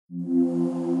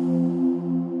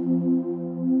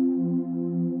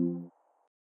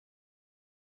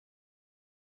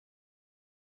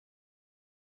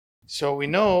So we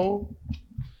know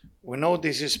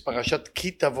this is Parashat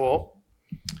Tavo,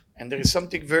 and there is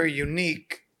something very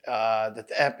unique that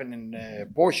happened in a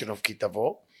portion of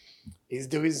Tavo. Is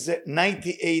there is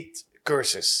 98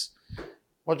 curses,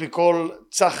 what we call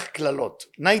tzach klalot,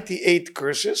 98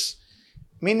 curses,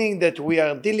 meaning that we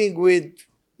are dealing with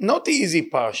not the easy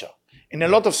parsha. In a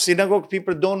lot of synagogue,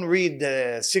 people don't read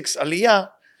the 6 aliyah,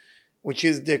 which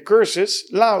is the curses,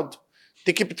 loud.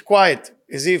 They keep it quiet,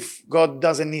 as if God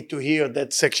doesn't need to hear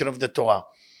that section of the Torah.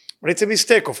 But it's a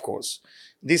mistake, of course.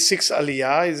 This 6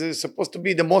 aliyah is supposed to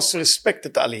be the most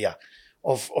respected aliyah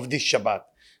of this Shabbat.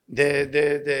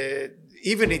 There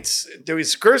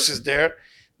is curses there.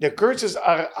 The curses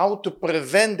are how to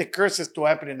prevent the curses to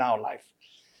happen in our life.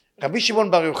 Rabbi Shimon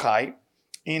Bar Yochai,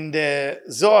 in the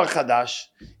Zohar Chadash,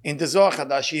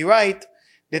 he writes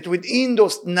that within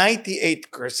those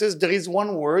 98 curses, there is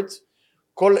one word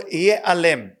called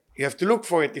Ye'alem. You have to look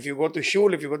for it. If you go to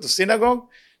shul, if you go to synagogue,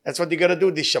 that's what you got to do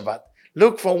this Shabbat.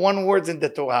 Look for one word in the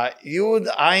Torah. Yud,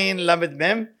 Ayin, Lamed,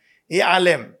 Mem,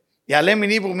 Ye'alem. Ye'alem in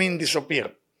Hebrew means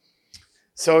disappear.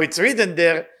 So it's written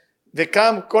there,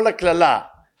 Vekam kol haklala,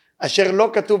 asher lo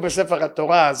katuv besefar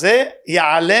haTorah, ze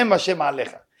Ye'alem Hashem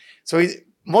alecha. So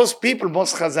most people,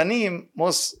 most chazanim,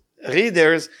 most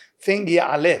readers think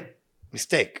Ye'alem.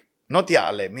 Mistake. Not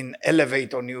Ye'alem, mean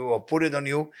elevate on you or put it on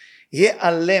you.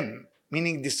 Ye'alem,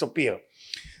 meaning disappear.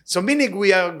 So meaning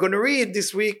we are going to read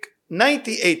this week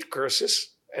 98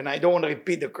 curses, and I don't want to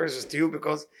repeat the curses to you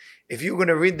because if you're going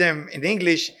to read them in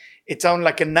English, it sounds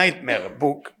like a nightmare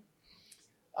book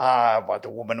about a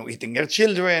woman who eating her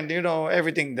children,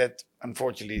 everything that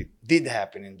unfortunately did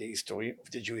happen in the history of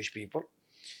the Jewish people.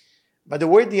 But the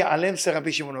word Ye'alem, said Rabbi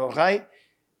Shimon Bar Yochai,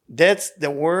 that's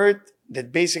the word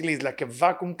that basically is like a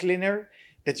vacuum cleaner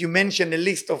that you mention a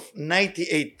list of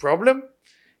 98 problems,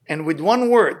 and with one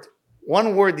word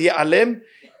Ye'alem,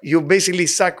 you basically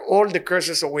suck all the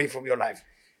curses away from your life.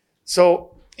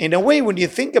 So in a way, when you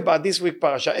think about this week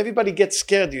parasha, everybody gets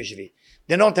scared usually.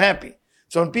 They're not happy.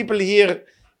 So when people hear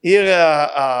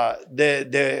the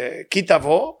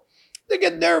Tavo, they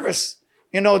get nervous.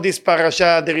 This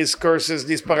parasha, there is curses.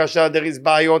 This parasha, there is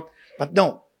bayot. But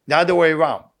no, the other way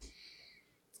around.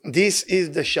 This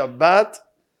is the Shabbat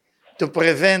to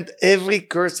prevent every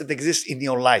curse that exists in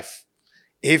your life.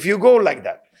 If you go like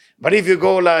that. But if you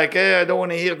go like, I don't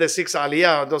want to hear the 6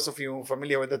 aliyah, those of you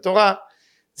familiar with the Torah,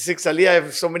 6 aliyah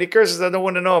have so many curses I don't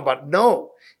want to know about.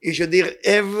 No, you should hear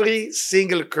every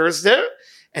single curse there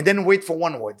and then wait for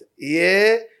one word.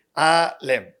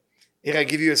 Ye'alem. Here I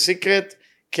give you a secret.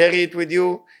 Carry it with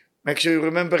you. Make sure you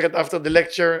remember it after the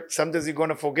lecture. Sometimes you're going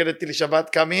to forget it till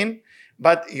Shabbat come in.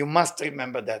 But you must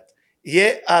remember that.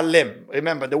 Ye'alem.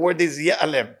 Remember, the word is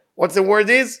Ye'alem. What's the word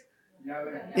is?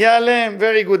 Ye'alem. Ye'alem.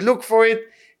 Very good. Look for it.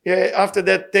 After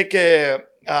that, take a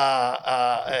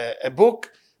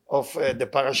book of the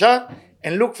parasha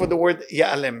and look for the word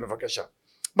Ye'alem. Bevakasha.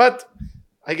 But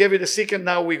I gave you the secret.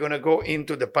 Now we're going to go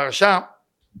into the parasha.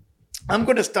 I'm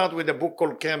going to start with a book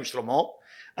called Kerem Shlomo.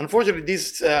 Unfortunately,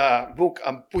 this book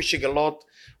I'm pushing a lot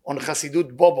on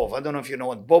Hasidut Bobov. I don't know if you know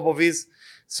what Bobov is.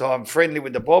 So I'm friendly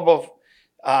with the Bobov,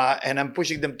 and I'm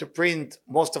pushing them to print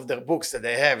most of their books that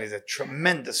they have. Is a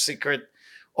tremendous secret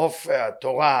of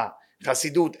Torah,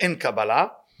 Hasidut, and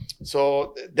Kabbalah.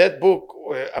 So that book,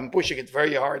 I'm pushing it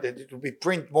very hard that it will be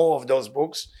print more of those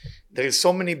books. There is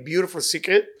so many beautiful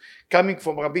secrets coming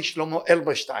from Rabbi Shlomo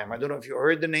Eberstein. I don't know if you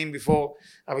heard the name before.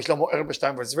 Rabbi Shlomo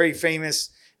Eberstein was very famous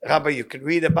rabbi. You can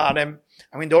read about him.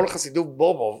 I mean, the whole Hasidut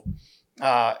Bobov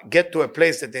get to a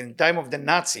place that in the time of the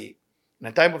Nazi,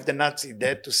 they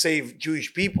had to save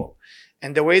Jewish people.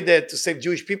 And the way that to save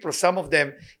Jewish people, some of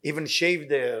them even shave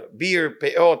their beard,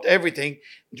 peot, everything,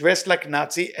 dressed like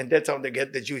Nazi, and that's how they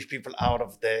get the Jewish people out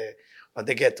of the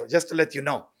ghetto. Just to let you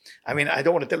know. I mean, I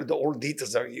don't want to tell you the old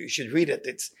details. You should read it.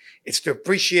 It's to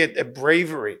appreciate a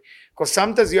bravery. Because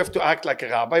sometimes you have to act like a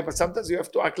rabbi, but sometimes you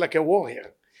have to act like a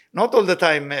warrior. Not all the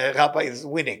time a rabbi is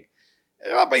winning.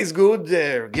 A rabbi is good,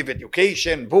 give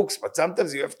education, books, but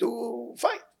sometimes you have to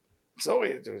fight.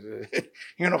 Sorry, chas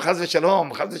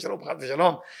v'shalom,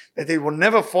 that it will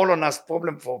never fall on us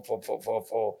problem for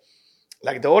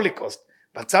like the Holocaust.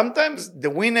 But sometimes the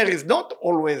winner is not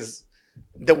always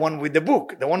the one with the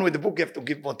book. The one with the book, you have to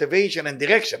give motivation and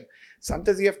direction.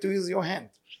 Sometimes you have to use your hand.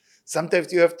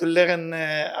 Sometimes you have to learn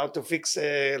how to fix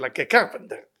like a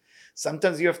carpenter.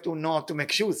 Sometimes you have to know how to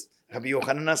make shoes. Rabbi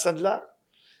Yochanan HaSandlar,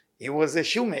 he was a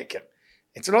shoemaker.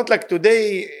 It's not like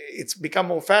today it's become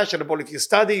more fashionable. If you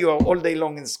study, you are all day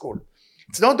long in school.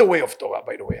 It's not the way of Torah,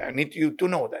 by the way. I need you to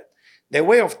know that. The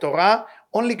way of Torah,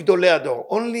 only Gdolei Ador,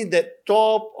 only the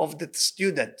top of the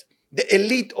student, the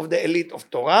elite of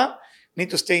Torah, need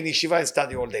to stay in yeshiva and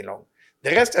study all day long.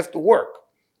 The rest have to work.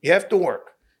 You have to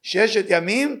work. Sheshet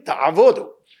yamim ta'avodu.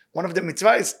 One of the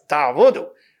mitzvah is ta'avodu.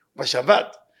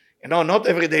 Shabbat. Not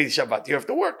every day is Shabbat. You have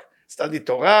to work. Study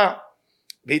Torah.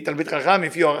 Be Talmid Chacham.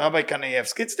 If you are Rabbi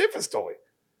Kanayevsky, it's a different story.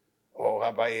 Or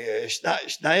Rabbi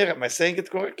Schneider. Am I saying it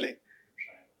correctly?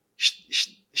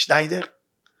 Schneider?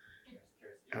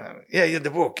 Yeah, the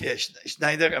book. Yeah,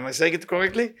 Schneider. Am I saying it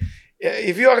correctly?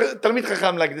 If you are Talmid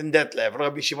Chacham like in that level,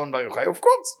 Rabbi Shimon Bar Yochai, of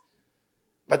course.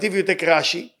 But if you take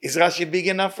Rashi, is Rashi big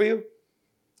enough for you?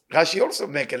 Rashi also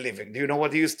make a living. Do you know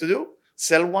what he used to do?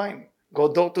 Sell wine.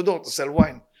 Go door to door to sell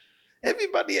wine.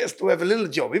 Everybody has to have a little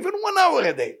job, even 1 hour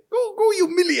a day. Go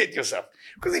humiliate yourself.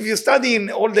 Because if you're studying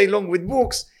all day long with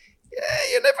books,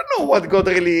 you never know what God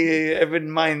really have in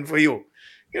mind for you.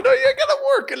 You gotta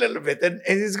work a little bit, and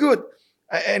it's good.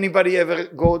 Anybody ever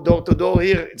go door to door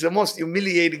here? It's the most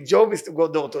humiliating job is to go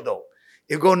door to door.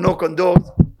 You go knock on doors.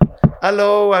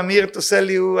 Hello, I'm here to sell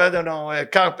you, a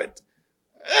carpet.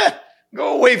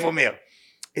 Go away from here.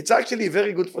 It's actually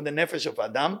very good for the nefesh of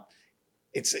Adam.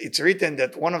 It's written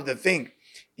that one of the things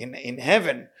in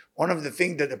heaven, one of the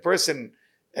things that the person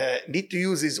need to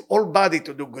use his whole body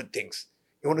to do good things.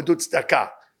 You want to do tzedakah.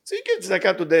 So you give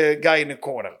tzedakah to the guy in the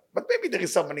corner. But maybe there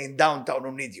is somebody in downtown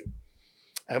who needs you.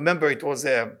 I remember it was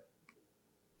an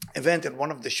event in one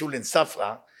of the shul in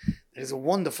Safra. There is a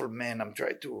wonderful man, I'm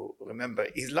trying to remember.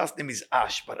 His last name is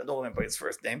Ash, but I don't remember his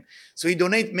first name. So he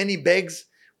donated many bags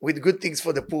with good things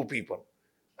for the poor people.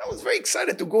 I was very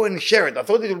excited to go and share it. I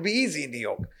thought it would be easy in New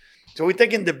York. So we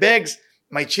take in the bags,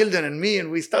 my children and me, and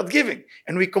we start giving.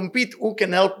 And we compete who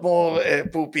can help more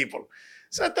poor people.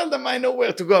 So I tell them I know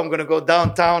where to go. I'm going to go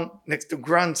downtown next to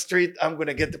Grand Street. I'm going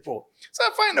to get the poor. So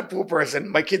I find a poor person,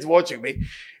 my kid's watching me. And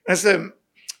I say,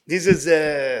 this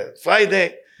is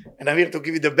Friday, and I'm here to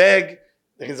give you the bag.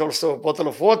 There is also a bottle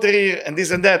of water here, and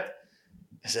this and that.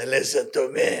 I said, listen to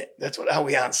me. That's how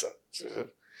we answer. So,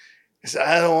 I said,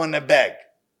 I don't want a bag.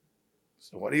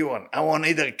 So what do you want? I want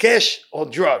either cash or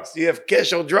drugs. Do you have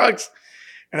cash or drugs?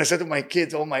 And I said to my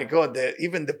kids, oh my God,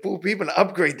 even the poor people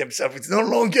upgrade themselves. It's no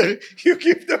longer you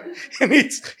give them, and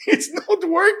it's not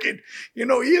working.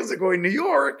 Years ago in New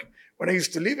York, when I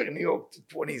used to live in New York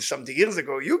 20-something years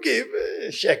ago, you give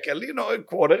a shekel, a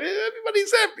quarter,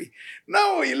 everybody's happy.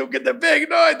 Now you look at the bag,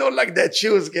 no, I don't like that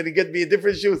shoes. Can you get me a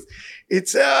different shoes?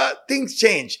 It's, things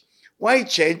change. Why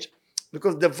change?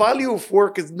 Because the value of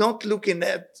work is not looking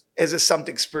at as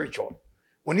something spiritual.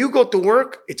 When you go to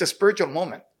work, it's a spiritual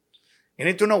moment. You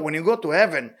need to know, when you go to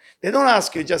heaven, they don't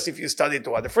ask you just if you study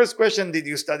Torah. The first question, did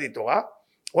you study Torah?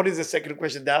 What is the second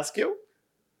question they ask you?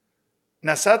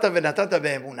 Nasata v'natata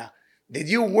be'emunah. Did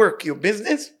you work your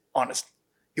business? Honest.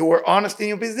 You were honest in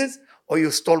your business, or you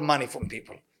stole money from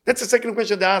people? That's the second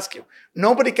question they ask you.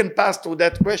 Nobody can pass through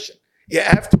that question. You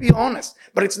have to be honest.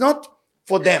 But it's not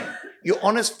for them. You're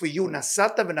honest for you.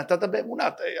 Nasata v'natata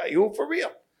be'emunah. Are you for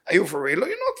real? Are you for real or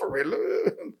you're not for real?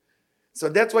 So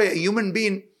that's why a human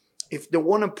being, if they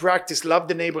want to practice love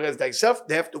the neighbor as thyself,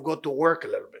 they have to go to work a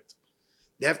little bit.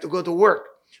 They have to go to work.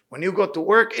 When you go to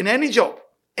work in any job,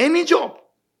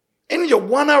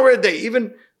 1 hour a day,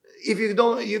 even if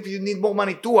you need more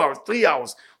money, 2 hours, 3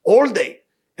 hours, all day,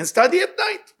 and study at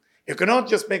night. You cannot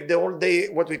just make the whole day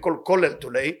what we call kollel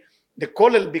today. The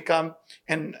kollel become,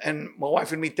 and my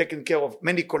wife and me taking care of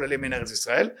many kollelim in Eretz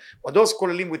Israel, but those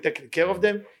kollelim, we taking care of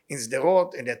them in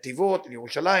Sderot, in Tivot, in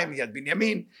Yerushalayim, Yad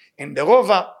Binyamin, in the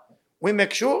Rova. We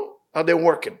make sure, are they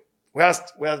working? We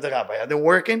asked the rabbi, are they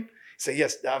working? He said,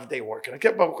 yes, they have they working.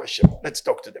 Okay, Baruch Hashem, let's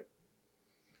talk to them.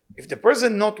 If the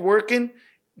person not working,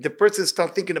 the person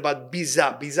start thinking about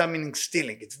biza. Biza meaning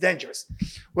stealing. It's dangerous.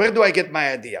 Where do I get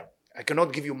my idea? I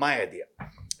cannot give you my idea.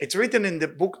 It's written in the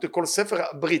book they call Sefer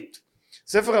HaBrit.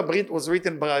 Sefer HaBrit was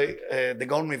written by the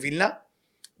Gaon of Vilna.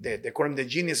 They call him the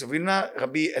genius of Vilna,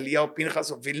 Rabbi Eliyahu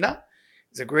Pinchas of Vilna.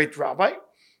 He's a great rabbi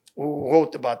who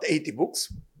wrote about 80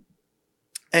 books.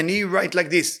 And he write like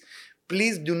this: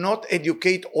 please do not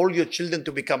educate all your children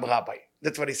to become rabbi.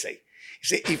 That's what he say. He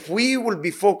say, if we will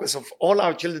be focused of all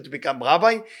our children to become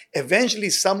rabbi, eventually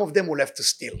some of them will have to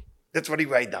steal. That's what he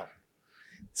write down.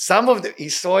 Some of them, he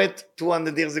saw it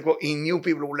 200 years ago, he knew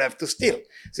people will have to steal.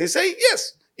 So he say,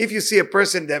 yes, if you see a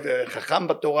person that have a chacham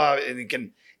b'Torah and he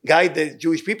can guide the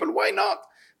Jewish people, why not?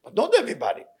 But not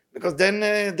everybody, because then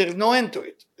there's no end to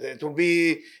it. It will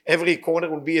be, every corner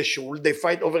will be a shul, they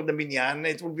fight over the minyan,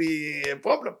 it will be a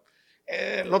problem.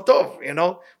 Lot of,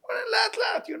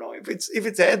 lat, if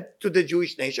it's add to the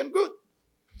Jewish nation, good.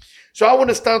 So I want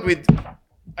to start with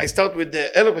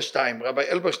the Elberstein, Rabbi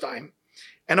Elberstein,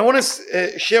 and I want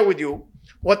to share with you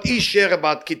what he shared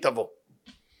about Tavo.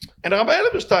 And Rabbi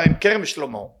Elberstein, Kerem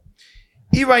Shlomo,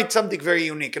 he writes something very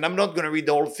unique. And I'm not going to read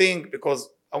the whole thing because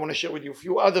I want to share with you a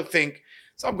few other things.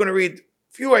 So I'm going to read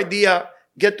a few ideas,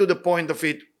 get to the point of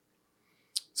it.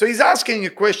 So he's asking a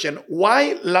question,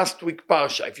 why last week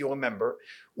Parsha, if you remember,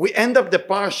 we end up the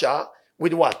Parsha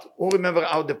with what? Who remember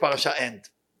how the Parsha end?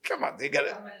 Come on, you got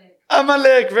it.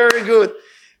 Amalek, very good.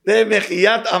 The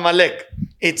Mechiyat Amalek.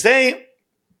 It's a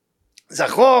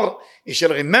Zachor, you shall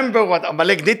remember what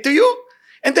Amalek did to you.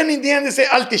 And then in the end they say,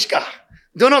 Al Tishkach.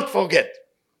 Do not forget.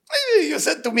 You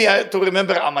said to me to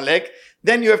remember Amalek.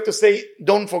 Then you have to say,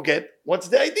 don't forget. What's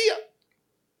the idea?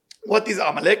 What is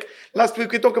Amalek? Last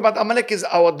week we talked about Amalek is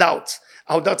our doubts.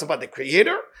 Our doubts about the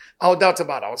Creator, our doubts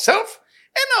about ourselves,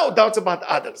 and our doubts about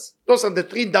others. Those are the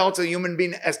three doubts a human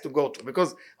being has to go through.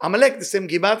 Because Amalek, the same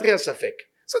Gimatria as Safek.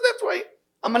 So that's why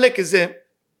Amalek is an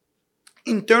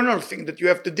internal thing that you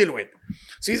have to deal with.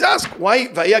 So he's asked, why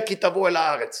Vaya ki Tavo el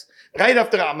haaretz? Right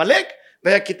after Amalek,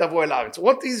 Vaya ki Tavo el haaretz.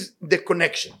 What is the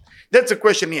connection? That's a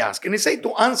question he asked. And he said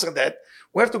to answer that,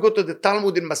 we have to go to the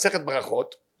Talmud in Masechet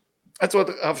Barachot. That's what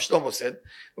Rav Shlomo said.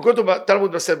 We go to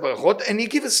Talmud Masechet Barachot, and he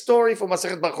gives a story from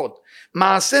Masechet Barachot.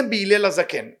 Maaseh b'Hillel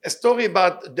HaZaken. A story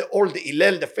about the old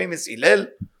Hillel, the famous Hillel.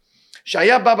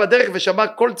 שהיה בא בדרך ושמע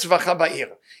כל צווחה בעיר.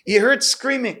 He heard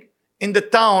screaming in the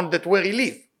town that where he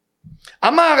lived.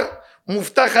 אמר,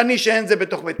 מובטח אני שאין זה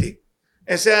בתוך ביתי.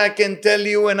 I say, I can tell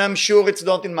you and I'm sure it's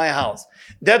not in my house.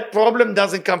 That problem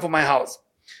doesn't come from my house.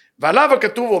 ועליו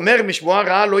הכתוב אומר, משמועה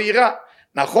רעה לא יירא.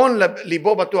 נכון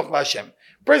ליבו בטוח בהשם.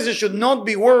 Person should not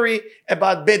be worried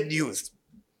about bad news.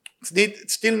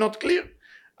 It's still not clear.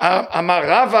 אמר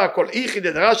רבא, כל איכי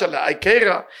דדרש על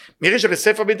העיקרא, מרישא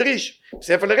לספר מדריש,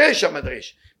 ספר לרשע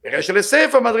מדריש, מרישא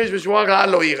לספר מדריש, משמועה רעה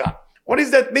לא יירא. What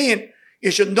does that mean? You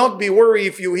should not be worried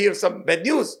if you hear some bad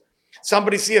news.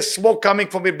 Somebody see a smoke coming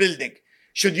from a building.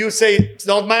 Should you say, it's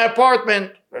not my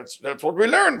apartment? That's what we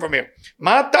learn from here.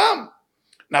 מה הטעם?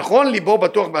 נכון, ליבו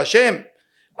בטוח בהשם.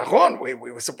 נכון,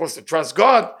 we were supposed to trust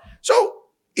God. So,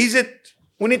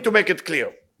 we need to make it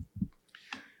clear.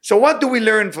 So what do we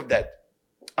learn from that?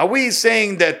 Are we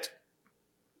saying that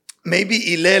maybe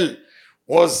Hillel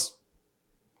was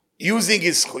using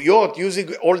his chuyot,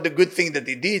 using all the good things that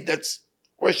he did? That's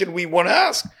a question we want to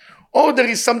ask. Or there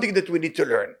is something that we need to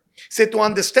learn. So to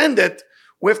understand that,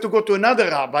 we have to go to another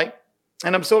rabbi,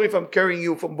 and I'm sorry if I'm carrying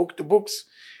you from book to books,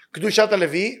 Kedushat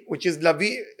Levi, which is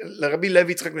Rabbi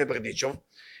Levi Yitzchak Berdichov,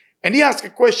 and he asked a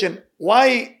question,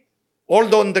 why,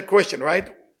 hold on the question,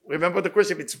 right? Remember the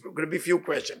question, it's going to be a few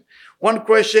questions. One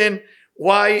question,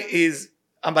 why is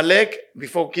Amalek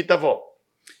before Ki Tavo?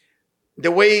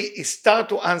 The way he started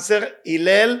to answer,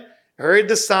 Hillel heard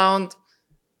the sound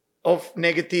of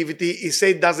negativity, he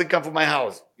said, doesn't come from my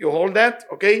house. You hold that,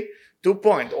 okay? 2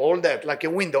 points, hold that, like a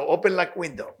window, open like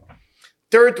window.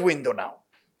 Third window now.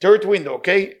 Third window,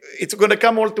 okay? It's going to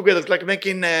come all together. It's like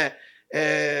making,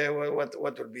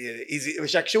 what would be easy?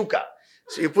 Shakshuka.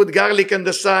 So you put garlic on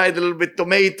the side, a little bit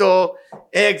tomato,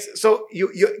 eggs. So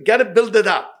you got to build it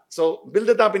up. So build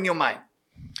it up in your mind.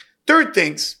 Third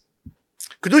things,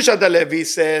 Kedushat Levi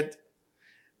said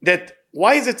that,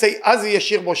 why does it say, Az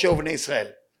Yashir Moshe Uvnei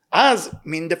Israel? Az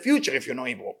mean the future, if you know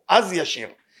Hebrew. Az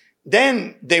Yashir.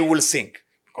 Then they will sing.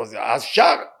 Because Az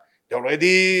Shar, they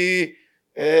already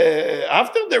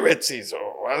after the Red Sea.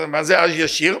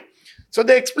 So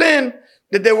they explain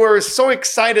that they were so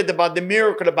excited about the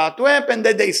miracle about to happen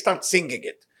that they start singing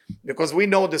it. Because we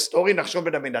know the story, Nachshon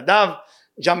ben Aminadav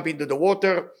jumped into the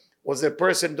water, was a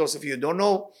person, those of you who don't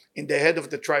know, in the head of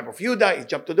the tribe of Judah. He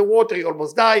jumped to the water, he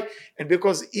almost died, and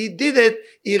because he did it,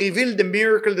 he revealed the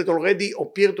miracle that already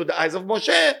appeared to the eyes of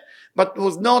Moshe, but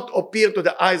was not appeared to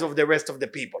the eyes of the rest of the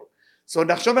people. So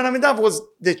Nachshon ben Aminadav was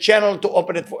the channel to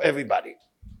open it for everybody.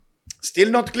 Still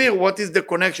not clear what is the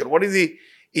connection. What is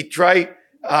he try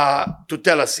to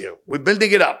tell us here? We're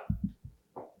building it up.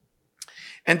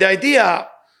 And the idea,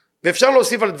 ואפשר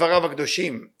להוסיף על דבריו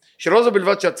הקדושים, שלא זו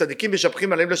בלבד שהצדיקים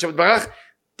משבחים עליהם לשם יתברך,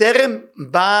 טרם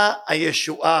באה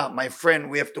הישועה, my friend,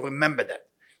 we have to remember that.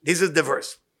 This is the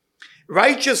verse.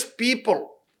 Righteous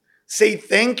people say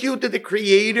thank you to the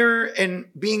Creator and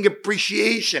being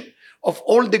appreciation of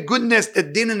all the goodness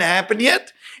that didn't happen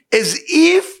yet, as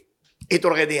if it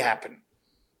already happened.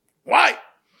 Why?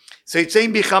 So it's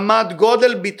saying, ביחמת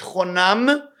גודל ביטחונם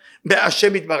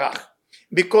בהשם יתברך.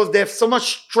 Because they have so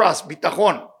much trust,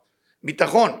 ביטחון,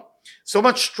 so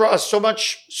much trust, so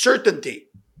much certainty.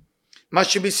 מה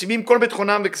שמשימים כל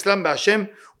ביטחונם וכסלם בהשם,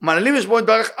 ומעלים לשמו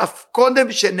יתברך אף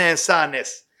קודם שנעשה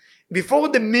הנס. Before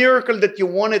the miracle that you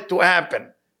wanted to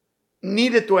happen,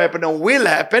 needed to happen or will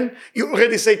happen, you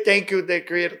already say thank you, the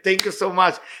Creator, thank you so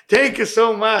much,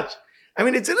 I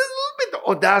mean, it's a little bit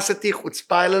audacity,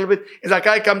 chutzpah a little bit. It's like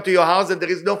I come to your house and there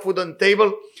is no food on the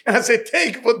table. And I say,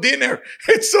 take for dinner.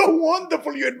 It's so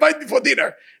wonderful. You invite me for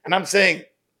dinner. And I'm saying,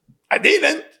 I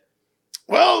didn't.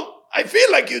 Well, I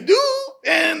feel like you do.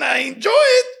 And I enjoy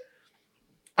it.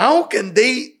 How can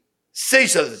they say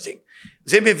such a thing?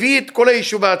 זה מביא את כל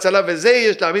היישוב וההצלה וזה,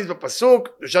 יש להאמין בפסוק,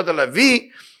 קדושת הלוי,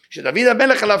 שדוד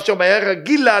המלך עליו שם היה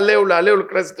רגיל לעלה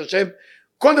ולקרס את השם,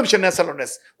 קודם שנעשה לו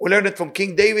נס. We learned it from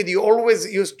King David. He always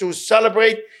used to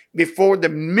celebrate before the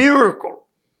miracle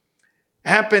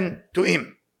happened to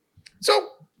him. So,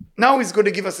 now he's going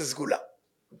to give us a סגולה.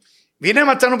 והנה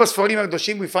מצאנו בספרים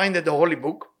הקדושים, we find at the holy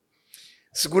book,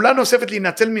 סגולה נוספת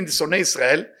להינצל משונאי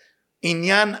ישראל,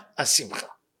 עניין השמחה.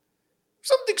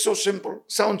 Something so simple,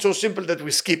 sounds so simple that we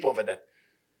skip over that.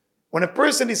 When a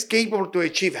person is capable to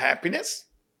achieve happiness,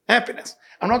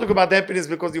 I'm not talking about happiness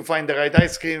because you find the right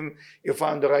ice cream, you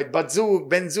found the right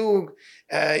ben zug,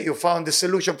 you found the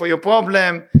solution for your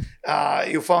problem,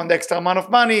 you found the extra amount of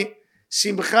money.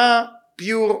 Simcha,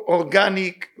 pure,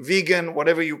 organic, vegan,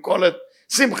 whatever you call it.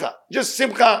 Simcha, just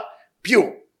simcha,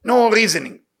 pure, no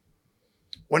reasoning.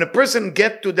 When a person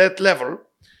gets to that level,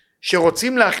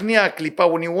 שרוצים להכניע הקליפה,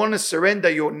 when you want to surrender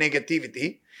your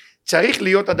negativity, צריך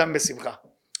להיות אדם בשמחה.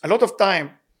 A lot of time,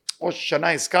 ראש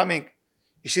השנה is coming,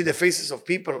 you see the faces of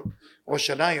people, ראש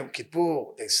השנה, יום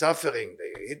כיפור, they're suffering,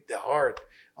 they hit the heart,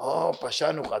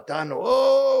 פשענו,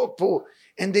 חטאנו, poor.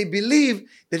 And they believe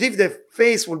that if their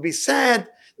face will be sad,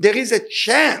 there is a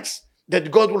chance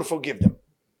that God will forgive them.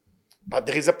 But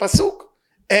there is a pasuk,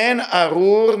 אין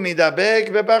ארור מדבק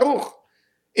בברוך.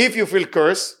 If you feel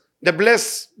cursed, the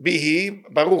blessed be he,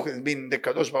 Baruch has been the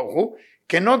Kadosh Baruch Hu,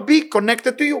 cannot be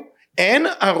connected to you. En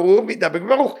arur midabek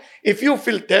Baruch. If you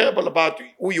feel terrible about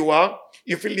who you are,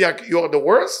 you feel like you are the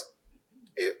worst,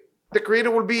 the Creator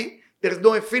will be, there is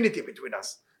no affinity between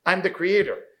us. I'm the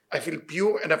Creator. I feel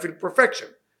pure and I feel perfection.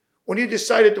 When you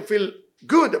decided to feel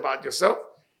good about yourself,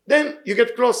 then you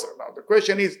get closer. Now the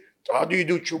question is, how do you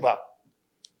do tshuva?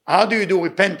 How do you do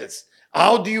repentance?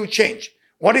 How do you change?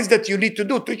 What is that you need to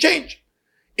do to change?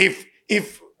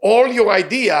 If all your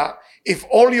idea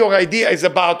is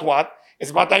about what?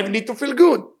 It's about I need to feel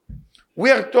good.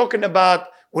 We are talking about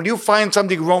when you find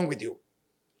something wrong with you.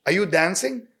 Are you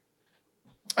dancing?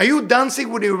 Are you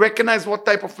dancing when you recognize what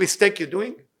type of mistake you're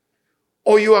doing?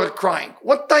 Or you are crying?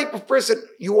 What type of person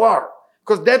you are?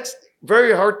 Because that's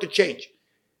very hard to change.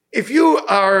 If you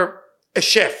are a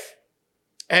chef,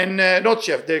 and not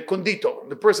chef, the conditor,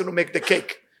 the person who makes the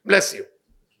cake, bless you.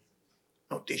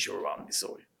 No tissue around me,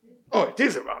 sorry. Oh, it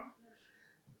is around.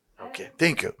 Okay,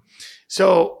 thank you.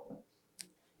 So,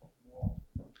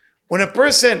 when a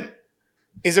person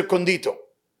is a conditor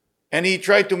and he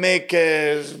tried to make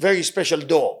a very special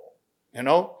dough,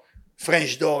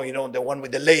 French dough, the one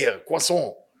with the layer,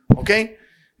 croissant, okay?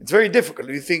 It's very difficult.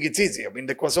 You think it's easy. I mean,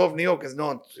 the croissant of New York is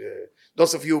not,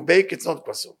 those of you who bake, it's not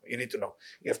croissant. You need to know.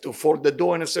 You have to fold the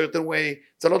dough in a certain way.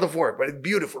 It's a lot of work, but it's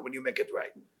beautiful when you make it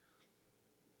right.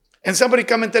 And somebody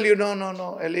come and tell you, no,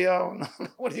 Eliyahu, no,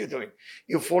 what are you doing?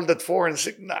 You folded four and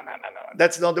six. No.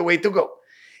 That's not the way to go.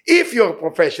 If you're a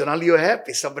professional, you're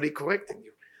happy somebody correcting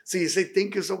you. So you say,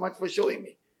 thank you so much for showing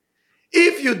me.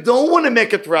 If you don't want to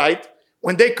make it right,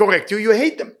 when they correct you, you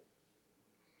hate them.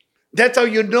 That's how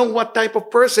you know what type of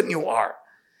person you are.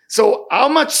 So how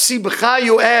much simcha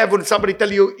you have when somebody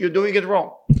tell you you're doing it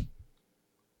wrong.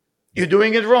 You're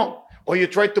doing it wrong. Or you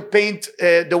try to paint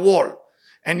the wall.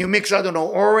 And you mix,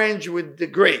 orange with the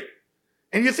gray.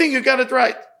 And you think you got it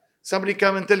right. Somebody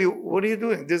come and tell you, what are you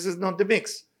doing? This is not the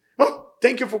mix. Oh,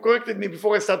 thank you for correcting me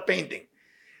before I start painting.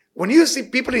 When you see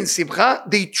people in simcha,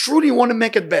 they truly want to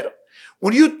make it better.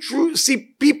 When you see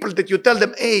people that you tell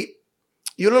them, hey,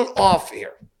 you're a little off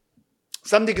here.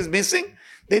 Something is missing.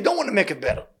 They don't want to make it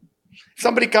better.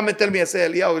 Somebody come and tell me, I say,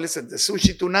 Eliyahu, listen, the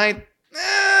sushi tonight,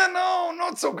 no,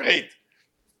 not so great.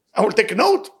 I will take a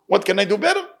note. What can I do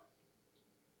better?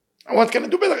 What can I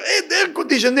do better? Hey, the air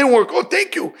condition didn't work. Oh,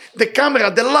 thank you. The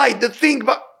camera, the light, the thing.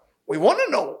 But we want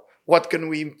to know what can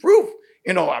we improve.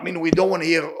 We don't want to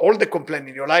hear all the complaint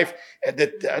in your life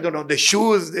that, the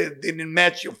shoes that didn't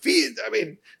match your feet.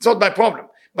 It's not my problem.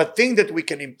 But things that we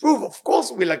can improve, of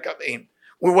course, we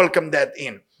welcome that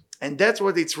in. And that's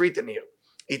what it's written here.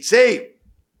 It's a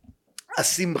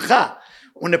simcha.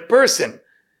 When a person,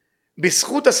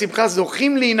 בזכות השמחה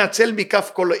זוכים להינצל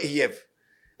מכף כל אויב.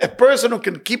 A person who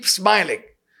can keep smiling,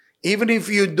 even if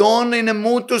you don't in a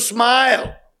mood to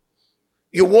smile.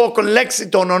 You walk on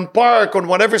Lexington, on Park, on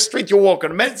whatever street you walk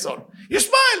on, Madison. You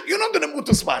smile. You're not in a mood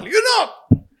to smile. You're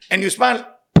not. And you smile.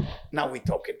 Now we're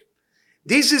talking.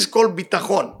 This is called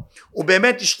ביטחון.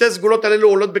 ובאמת שתי סגולות הללו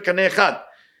עולות בקנה אחד.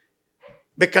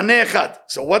 בקנה אחד.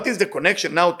 So what is the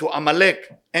connection now to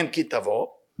עמלק and כי תבוא?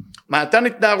 מעתה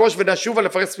ניתנה הראש ונשובה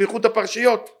לפרש סמיכות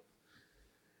הפרשיות.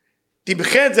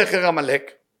 תמחה את זכר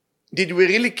עמלק. Did we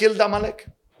really kill the Amalek?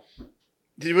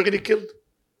 Did we really kill?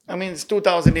 I mean, it's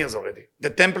 2,000 years already.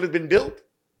 The temple has been built.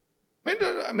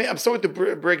 I mean, I'm sorry to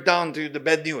break down to you the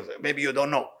bad news. Maybe you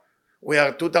don't know. We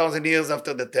are 2,000 years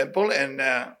after the temple, and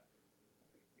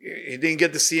you didn't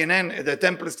get the CNN. The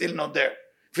temple is still not there.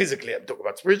 Physically, I'm talking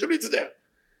about. Spiritually, it's there.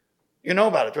 You know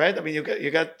about it, right? I mean,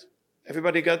 you got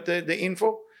everybody got the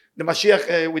info. The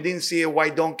Mashiach, we didn't see a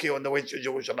white donkey on the way to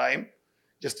Jerusalem.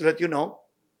 Just to let you know.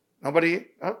 Nobody?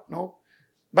 No.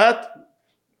 But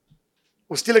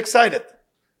we're still excited.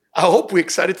 I hope we're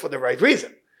excited for the right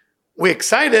reason. We're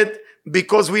excited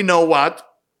because we know what?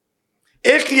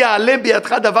 איך יעלה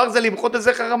בידך דבר זה למחות את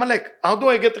זכר עמלק? How do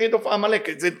I get rid of עמלק?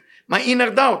 Is it my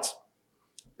inner doubts?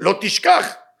 לא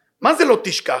תשכח. מה זה לא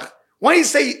תשכח? Why you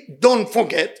say don't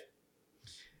forget?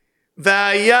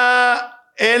 והיה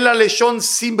אלא לשון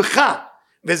שמחה,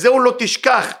 וזהו לא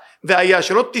תשכח, והיה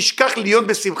שלא תשכח להיות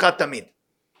בשמחה תמיד.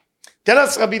 Tell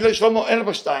us, Rabbi Shlomo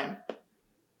Elberstein,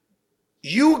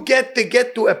 you get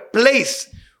to a place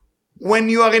when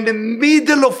you are in the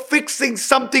middle of fixing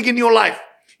something in your life.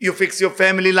 You fix your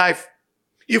family life.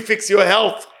 You fix your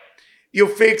health. You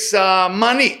fix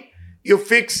money. You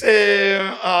fix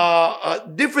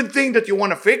different thing that you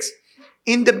want to fix.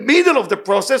 In the middle of the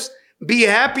process, be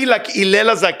happy like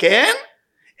Hillel Zaken,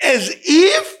 as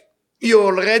if you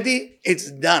already,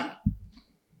 it's done.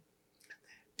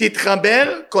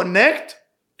 תתחבר, connect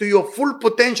to your full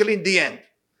potential in the end.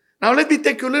 Now let me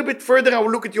take you a little bit further. I will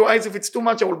look at your eyes. If it's too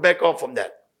much, I will back off from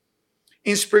that.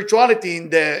 In spirituality, in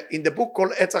the book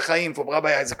called Etz HaChaim from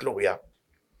Rabbi Isaac Luria,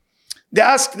 they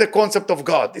ask the concept of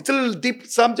God. It's a little deep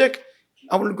subject.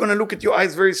 I'm going to look at your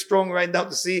eyes very strong right now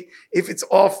to see if it's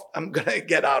off. I'm going to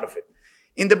get out of it.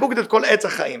 In the book that's called Etz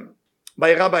HaChaim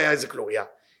by Rabbi Isaac Luria,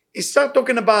 he starts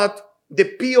talking about the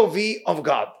POV of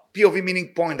God. POV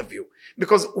meaning point of view.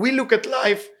 Because we look at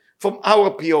life from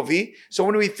our POV. So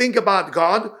when we think about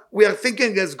God, we are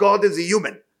thinking as God as a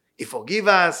human. He forgives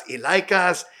us. He likes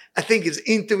us. I think he's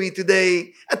into me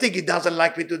today. I think he doesn't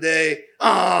like me today.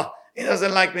 He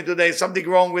doesn't like me today. Something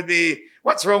wrong with me.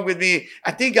 What's wrong with me?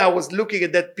 I think I was looking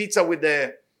at that pizza with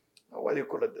the, what do you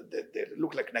call it? They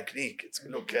look like naknik. It's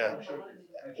look,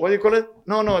 what do you call it?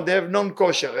 No, they have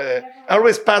non-kosher. I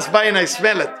always pass by and I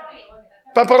smell it.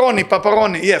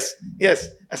 Pepperoni, yes.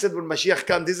 I said when Mashiach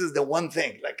comes, this is the one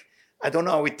thing. Like, I don't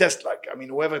know how we test. Like, I mean,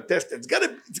 whoever tests it's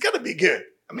gotta be good.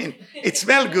 I mean, it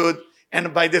smells good,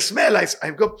 and by the smell, I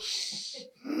go,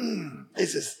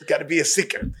 this is gotta be a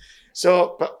secret.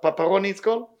 So pepperoni, it's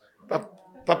called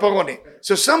pepperoni.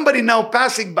 So somebody now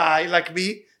passing by, like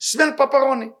me, smell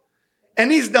pepperoni,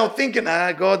 and he's now thinking,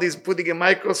 God is putting a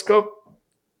microscope.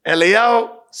 Eliyahu,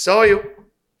 saw you.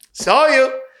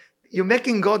 You're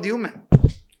making God human.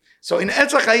 So in Etz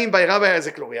HaChaim by Rabbi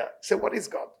Isaac Luria, say, what is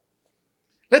God?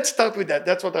 Let's start with that.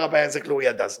 That's what Rabbi Isaac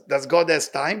Luria does. Does God has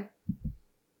time?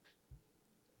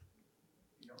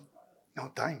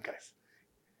 No time, guys.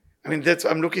 I mean,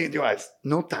 I'm looking at your eyes.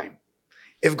 No time.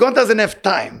 If God doesn't have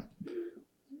time,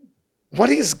 what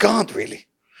is God really?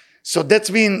 So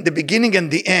that's been the beginning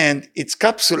and the end. It's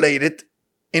capsulated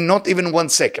in not even 1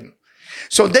 second.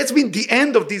 So that's been the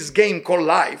end of this game called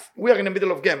life. We are in the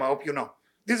middle of a game, I hope you know.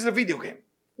 This is a video game.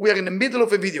 We are in the middle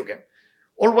of a video game.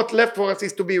 All what left for us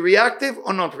is to be reactive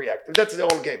or not reactive. That's the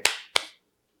whole game.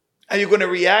 Are you going to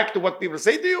react to what people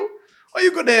say to you? Or are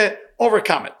you going to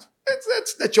overcome it?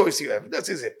 That's the choice you have. That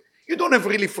is it. You don't have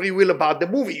really free will about the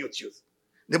movie you choose.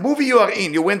 The movie you are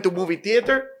in, you went to movie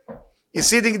theater, you're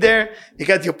sitting there, you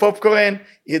got your popcorn,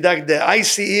 you got the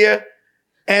icy here,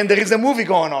 and there is a movie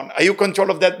going on. Are you in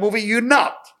control of that movie? You're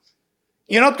not.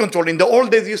 You're not controlling. The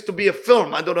old days used to be a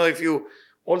film. I don't know if you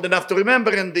old enough to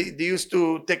remember, and they used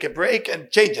to take a break and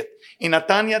change it. In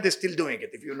Netanya, they're still doing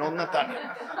it. If you know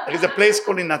Netanya, there is a place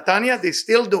called in Netanya, they're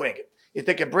still doing it. You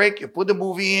take a break, you put the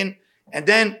movie in, and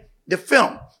then the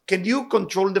film. Can you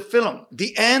control the film?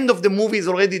 The end of the movie is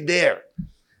already there.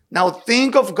 Now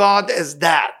think of God as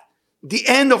that. The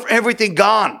end of everything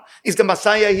gone. Is the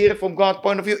Messiah here from God's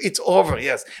point of view? It's over,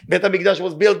 yes. Bet HaMikdash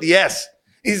was built, yes.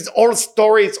 Is all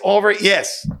story, it's over,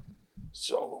 yes.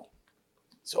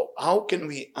 So how can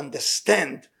we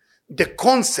understand the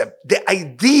concept, the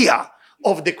idea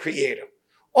of the Creator?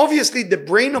 Obviously, the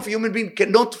brain of a human being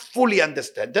cannot fully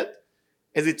understand that,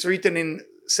 as it's written in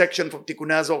section from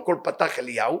Tikkunei Hazor called Patach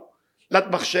Eliyahu, Lat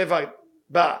Machsheva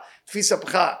Ba'tfisa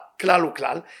Bcha Klal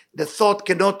Uklal. The thought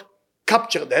cannot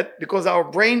capture that because our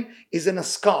brain is in a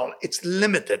skull. It's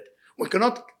limited. We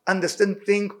cannot understand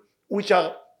things which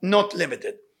are not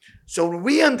limited. So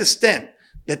we understand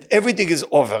that everything is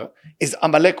over. Is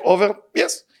Amalek over?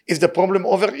 Yes. Is the problem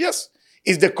over? Yes.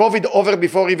 Is the COVID over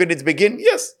before even it begin?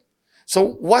 Yes. So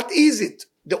what is it?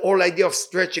 The whole idea of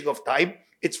stretching of time,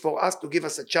 it's for us to give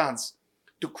us a chance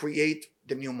to create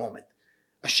the new moment.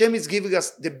 Hashem is giving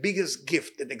us the biggest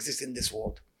gift that exists in this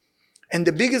world. And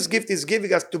the biggest gift is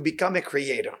giving us to become a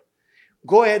creator.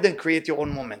 Go ahead and create your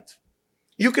own moment.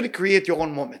 You can create your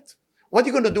own moment. What are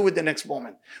you going to do with the next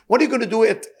moment? What are you going to do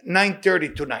at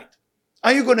 9:30 tonight? How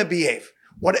are you going to behave?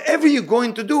 Whatever you're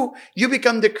going to do, you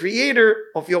become the creator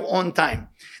of your own time.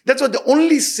 That's what the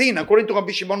only sin, according to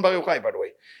Rabbi Shimon Bar Yochai, by the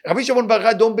way. Rabbi Shimon Bar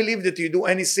Yochai don't believe that you do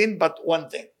any sin but one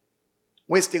thing.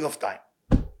 Wasting of time.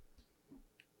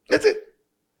 That's it.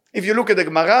 If you look at the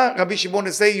Gemara, Rabbi Shimon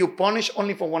is saying you punish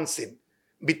only for one sin.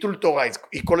 Bitul Torah.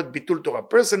 He called it Bitul Torah. A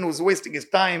person who's wasting his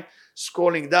time,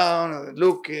 scrolling down,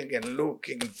 looking and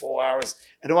looking 4 hours.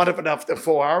 And what happened after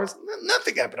 4 hours?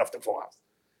 Nothing happened after 4 hours.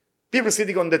 People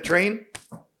sitting on the train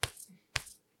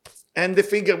and the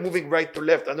finger moving right to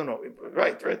left. I don't know.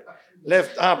 Right.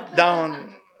 Left, up,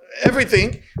 down,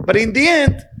 everything. But in the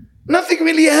end, nothing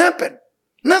really happened.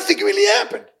 Nothing really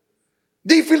happened.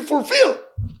 They feel fulfilled.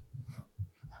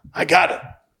 I got it.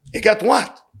 He got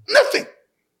what? Nothing.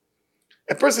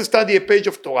 A person study a page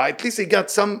of Torah, at least he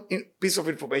got some piece of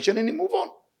information and he move on.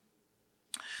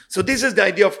 So this is the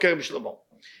idea of Kerem Shlomo.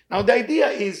 Now the idea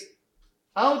is,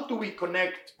 how do we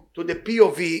connect to the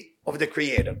POV of the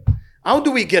Creator? How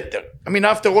do we get there? I mean,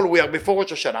 after all, we are before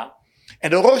Rosh Hashanah.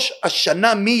 And Rosh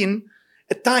Hashanah mean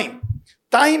a time.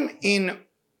 Time in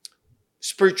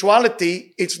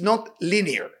spirituality, it's not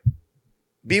linear.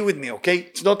 Be with me, okay?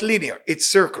 It's not linear. It's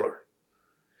circular.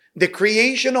 The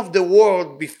creation of the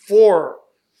world before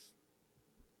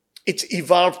it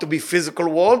evolved to be physical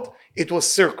world, it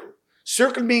was circle.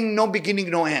 Circle meaning no beginning,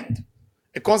 no end.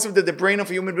 A concept that the brain of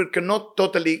a human being cannot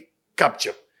totally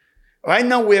capture. Right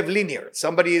now we have linear.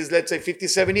 Somebody is, let's say,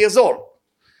 57 years old.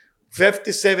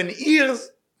 57 years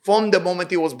from the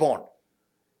moment he was born.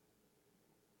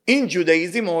 In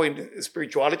Judaism or in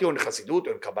spirituality or in Chassidut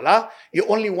or in Kabbalah,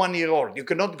 you're only 1 year old. You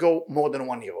cannot go more than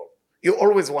 1 year old. You're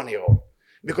always 1 year old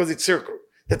because it's circle.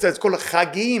 That's why it's called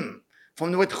Chagim,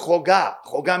 from the word Choga.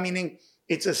 Choga meaning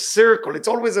it's a circle. It's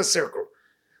always a circle.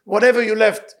 Whatever you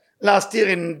left last year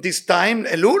in this time,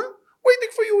 Elul, waiting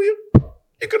for you here.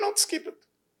 You cannot skip it.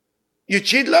 You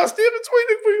cheated last year, it's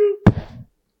waiting for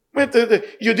you.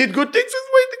 You did good things, it's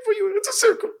waiting for you. It's a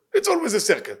circle. It's always a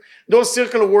circle. Those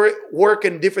circles work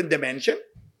in different dimensions.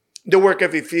 They work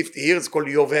every 50 years, it's called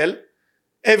Yovel.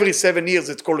 Every 7 years,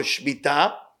 it's called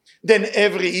Shemitah. Then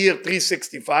every year,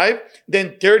 365.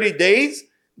 Then 30 days.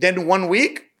 Then 1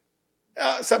 week.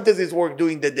 Sometimes it's work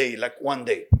during the day, like 1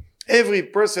 day. Every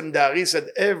person, the Ari said,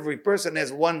 every person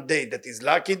has 1 day that is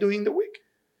lucky during the week.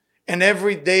 And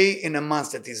every day in a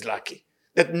month that is lucky.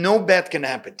 That no bad can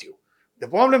happen to you. The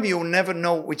problem, you will never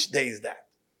know which day is that.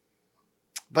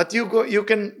 But you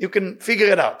can figure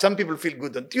it out. Some people feel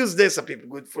good on Tuesday, some people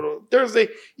good for Thursday.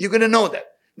 You're going to know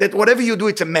that whatever you do,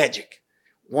 it's a magic.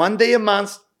 1 day a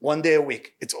month, 1 day a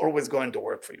week. It's always going to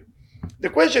work for you. The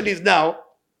question is now,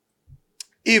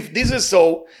 if this is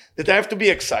so, that I have to be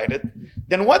excited,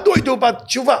 then what do I do about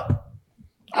tshuva?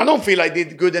 I don't feel I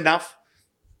did good enough.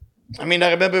 I mean,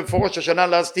 I remember for Rosh Hashanah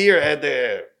last year, I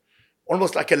had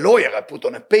almost like a lawyer. I put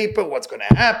on a paper what's going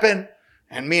to happen.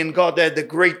 And me and God had a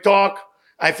great talk.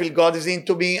 I feel God is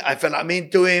into me. I feel I'm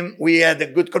into him. We had a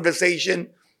good conversation.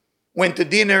 Went to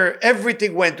dinner.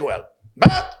 Everything went well.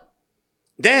 But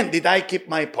then did I keep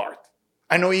my part?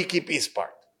 I know he keep his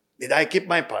part. Did I keep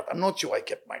my part? I'm not sure I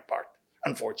kept my part,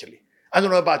 unfortunately. I don't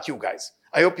know about you guys.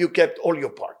 I hope you kept all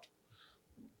your part.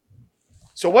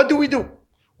 So what do we do?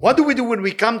 What do we do when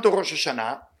we come to Rosh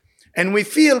Hashanah and we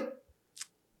feel,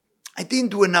 I didn't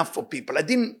do enough for people. I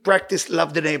didn't practice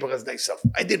love the neighbor as thyself.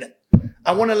 I didn't.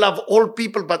 I want to love all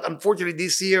people, but unfortunately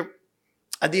this year,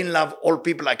 I didn't love all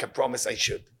people like I promised I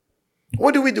should.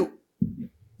 What do we do?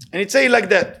 And it say like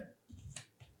that.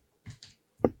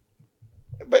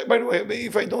 By the way,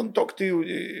 if I don't talk to you,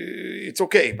 it's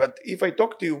okay. But if I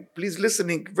talk to you, please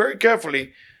listening very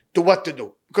carefully to what to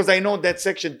do. Because I know that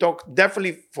section talk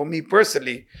definitely for me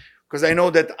personally, because I know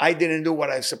that I didn't do what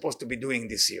I was supposed to be doing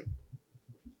this year.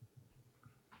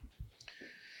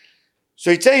 So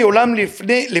it's a Olam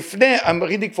Lifnei, I'm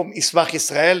reading from Ismach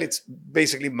Israel. It's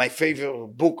basically my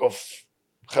favorite book of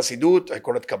Chassidut. I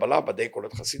call it Kabbalah, but they call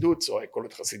it Chassidut, so I call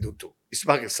it Chassidut too.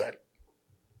 Ismach Israel.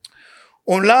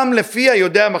 עולם לפיה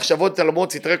יודע מחשבות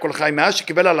תלמוד סתרי כל חי מאז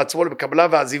שקיבל על עצמו בקבלה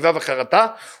ועזיבה וחרטה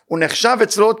הוא נחשב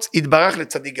אצלו יתברך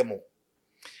לצדיק גמור.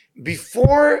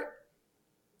 Before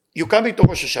you come into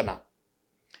Rosh Hashanah,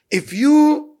 if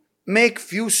you make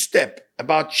few steps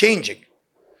about changing,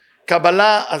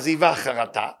 Kabbalah aziva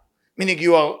charata, meaning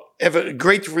you are have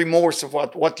great remorse of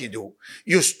what you do.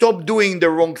 You stop doing the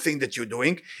wrong thing that you're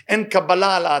doing. And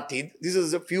Kabbalah al-Atid, this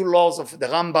is a few laws of the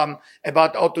Rambam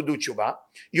about how to do tshuva.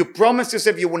 You promise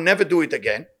yourself you will never do it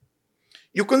again.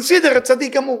 You consider a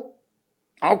tzaddik gamur.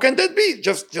 How can that be?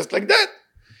 Just like that.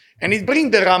 And it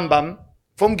brings the Rambam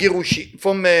from Girushin,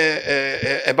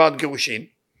 about Girushin.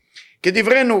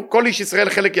 כדברנו, כל איש ישראל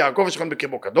חלק יעקב שכון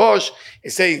בקרבו קדוש. He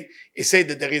say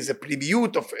that there is a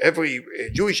pnimiyut of every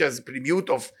Jewish has a pnimiyut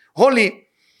of holy.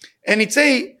 And it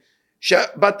say,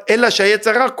 but אלא שהיצר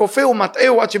הרע כופה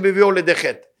ומטעהו עד שבביאו לידי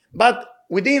חטא. But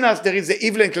within us there is the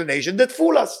evil inclination that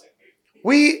fool us.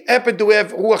 We happen to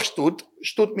have ruach shtut.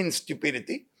 Shtut means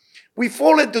stupidity. We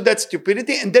fall into that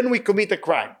stupidity and then we commit a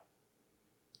crime.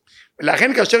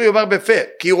 ולכן כאשר יאמר בפה,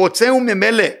 כי רוצה הוא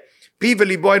ממלא פיו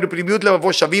וליבו היו פנימיות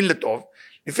לבבו שווים לטוב,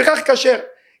 לפיכך כאשר,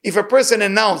 if a person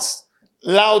announce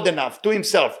loud enough to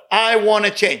himself, I want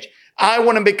to change, I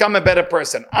want to become a better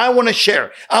person, I want to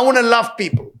share, I want to love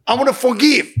people, I want to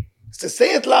forgive, so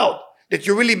say it loud, that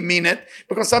you really mean it,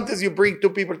 because sometimes you bring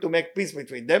two people to make peace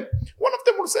between them, one of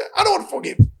them will say, I don't want to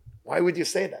forgive. Why would you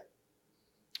say that?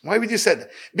 Why would you say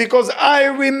that? Because I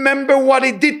remember what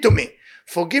he did to me.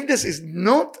 Forgiveness is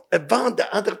not about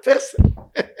the other person.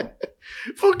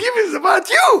 Forgiveness is about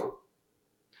you.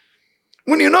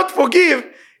 When you not forgive,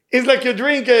 it's like you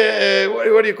drink,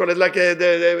 what do you call it? Like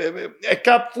a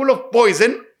cup full of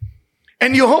poison,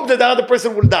 and you hope that the other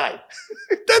person will die.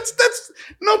 That's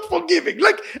not forgiving.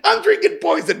 Like, I'm drinking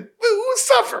poison. Who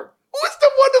suffer? Who is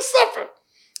the one to suffer?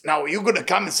 Now, you're going to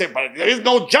come and say, but there is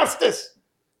no justice.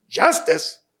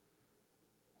 Justice?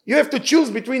 You have to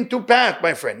choose between two paths,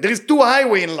 my friend. There is two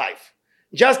highways in life.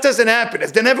 Justice and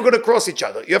happiness. They're never going to cross each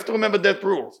other. You have to remember that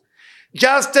rule.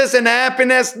 Justice and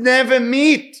happiness never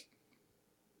meet.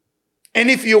 And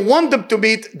if you want them to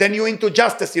meet, then you're into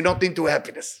justice. You're not into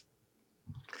happiness.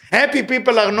 Happy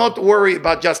people are not worried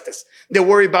about justice. They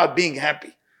worry about being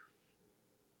happy.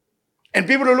 And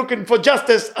people who are looking for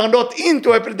justice are not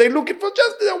into happiness. They're looking for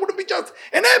justice. I want to be just.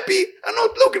 And happy are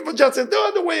not looking for justice. The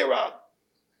other way around.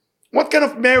 What kind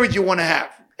of marriage you want to have?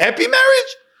 Happy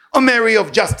marriage or marriage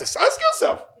of justice? Ask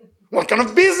yourself. What kind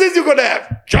of business you going to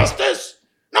have? Justice?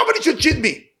 Nobody should cheat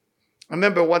me. I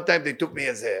remember one time they took me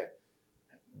as a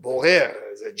borer,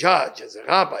 as a judge, as a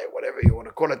rabbi, whatever you want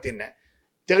to call it, in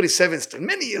 37th Street,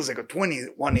 many years ago,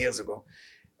 21 years ago.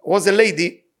 Was a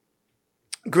lady,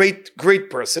 great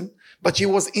person, but she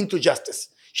was into justice.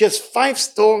 She has 5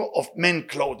 stores of men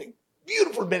clothing,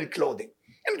 beautiful men clothing.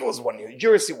 And it was one in New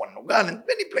Jersey, one in Long Island,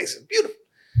 many places, beautiful.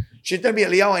 She told me,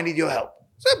 Eliyahu, I need your help.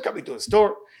 So I'm coming to the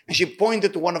store, and she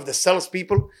pointed to one of the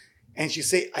salespeople, and she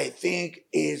said, I think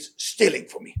is stealing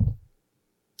for me.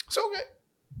 So, okay,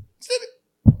 stealing.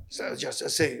 So I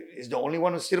say, is the only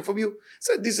one who steal from you?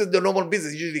 So this is the normal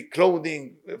business, usually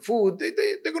clothing, food,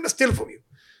 they're going to steal from you.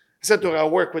 I said to her, I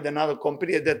work with another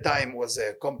company. At that time was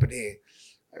a company,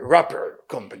 a rapper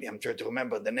company. I'm trying to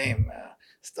remember the name.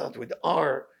 Start with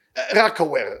R.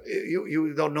 Rockaware.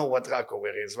 You don't know what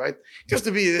Rockaware is, right? It used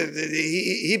to be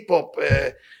the hip-hop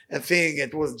thing.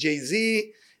 It was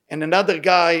Jay-Z and another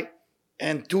guy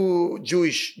and 2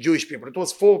 Jewish people. It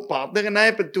was 4 partners, and I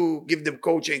happened to give them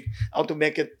coaching how to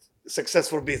make it a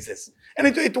successful business. And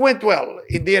it went well.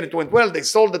 In the end, it went well. They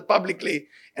sold it publicly,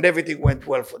 and everything went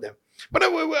well for them. But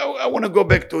I want to go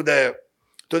back to the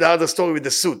other story with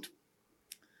the suit.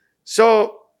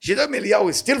 So she told me, Eliyahu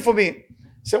is steal for me.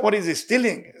 I said, what is he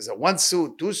stealing? Is it 1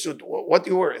 suit, 2 suit? What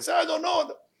you wear? He said, I don't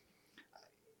know.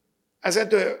 I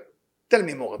said to her, tell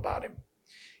me more about him.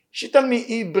 She told me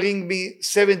he bring me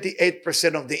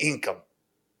 78% of the income.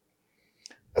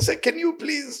 I said, can you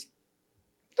please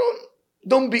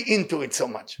don't be into it so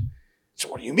much. So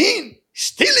what do you mean?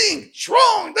 Stealing, it's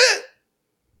wrong.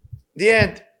 The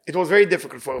end, it was very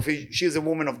difficult for her. She is a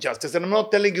woman of justice. And I'm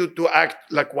not telling you to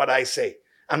act like what I say.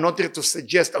 I'm not here to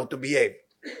suggest how to behave.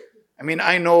 I mean,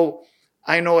 I know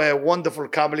a wonderful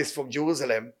Kabbalist from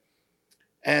Jerusalem,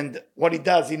 and what he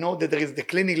does, he knows that there is the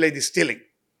cleaning lady stealing.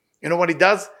 You know what he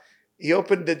does? He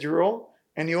opened the drawer,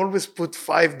 and he always put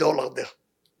 $5 there.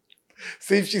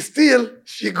 So if she steal,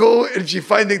 she go and she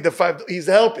finding the $5. He's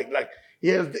helping, like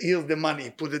here's the money. He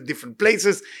put it in different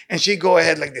places, and she go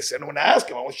ahead like this. And when I asked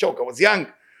him, I was shocked. I was young.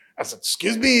 I said,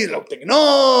 excuse me,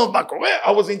 no,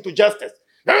 I was into justice.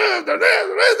 I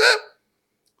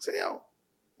said,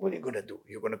 what are you going to do?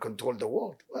 You're going to control the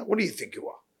world? Well, what do you think you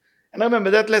are? And I remember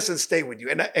that lesson stay with you.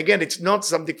 And again, it's not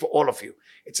something for all of you.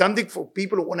 It's something for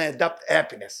people who want to adopt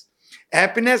happiness.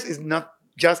 Happiness is not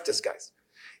justice, guys.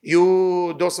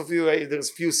 Those of you, there's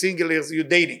few singles, you're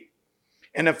dating.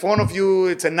 and in front of you,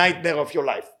 it's a nightmare of your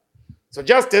life. So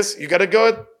justice, you got to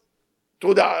go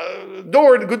through the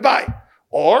door and goodbye.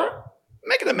 Or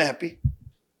make them happy.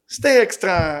 Stay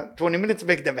extra 20 minutes,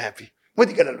 make them happy. What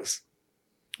are you going to lose?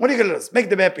 What are you going to lose? Make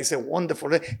them happy. Say, wonderful.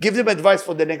 Give them advice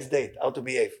for the next date, how to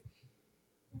behave.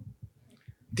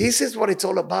 This is what it's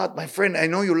all about, my friend. I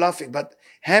know you're laughing, but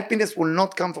happiness will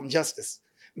not come from justice.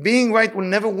 Being right will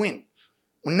never win.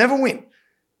 Will never win.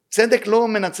 Tzedek lo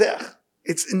menatzeach.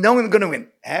 It's no one going to win.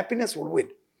 Happiness will win.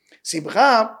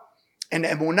 Simcha and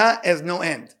emunah has no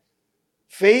end.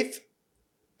 Faith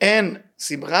and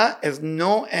simcha has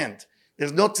no end.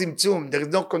 There's no tzimtzum. There is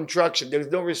no contraction. There is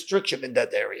no restriction in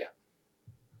that area.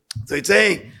 So it's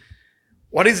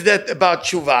what is that about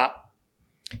tshuva?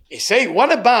 He say,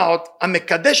 what about a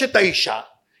mekadeshet ha'isha?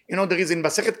 You know, there is in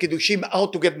Masechet Kiddushim how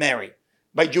to get married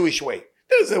by Jewish way.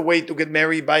 There is a way to get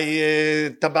married by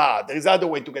Tabah. There is other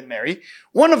way to get married.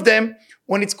 One of them,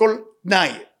 when it's called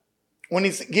tnai, when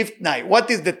it's gift tnai.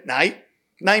 What is the tnai?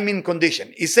 Tnai means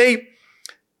condition. He say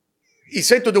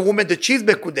to the woman that she's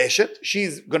mekudeshet,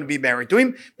 she's going to be married to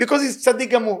him because he's tzaddik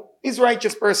gamur, he's a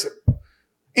righteous person.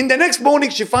 In the next morning,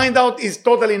 she find out he's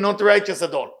totally not righteous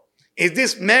at all. Is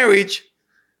this marriage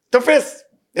tofes?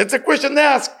 That's a question they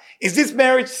ask. Is this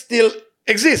marriage still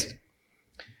exist?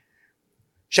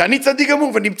 Shani tzaddik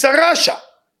gamur v'nimtza rasha.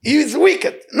 He is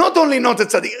wicked. Not only not a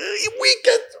tzaddik, he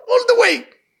wicked all the way.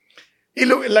 He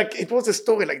look like it was a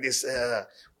story like this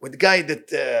with a guy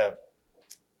that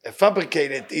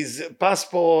fabricated his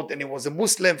passport and he was a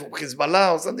Muslim from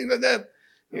Hezbollah or something like that.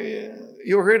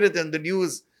 You heard it in the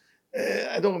news.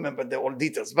 I don't remember the all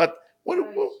details, but what? He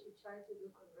tried to do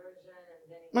conversion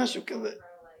and then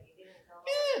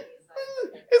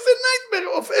it's a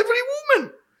nightmare of every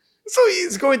woman. So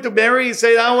he's going to marry. He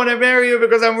said, "I want to marry you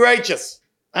because I'm righteous.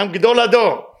 I'm Gdol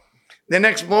Ador." The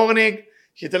next morning,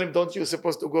 she tell him, "Don't you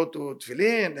supposed to go to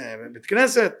Tefillin, Bet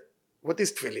Knesset?" What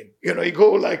is Tefillin? You know, he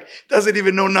go like doesn't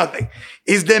even know nothing.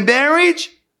 Is the marriage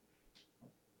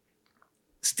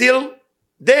still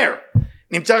there?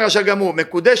 נמצא רשע גמור,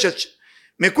 מקודשת.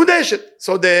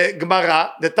 So the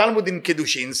Gemara, the Talmud in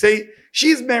Kiddushin say,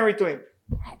 she's married to him.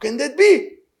 How can that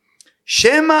be?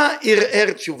 Shema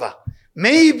ir'er tshuva.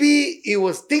 Maybe he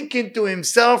was thinking to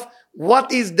himself,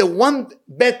 what is the one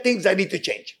bad things I need to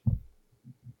change?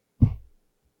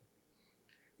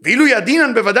 ואילו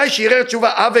ידינן בוודאי שירר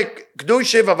תשובה אבק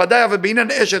קדושה ובוודאי אבל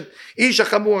בעניין אשת איש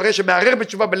החמור הרי שמערער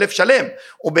בתשובה בלב שלם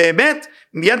ובאמת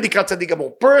מיד נקרא צדיק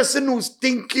גמור. Person who's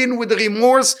thinking with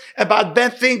remorse about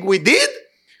bad thing we did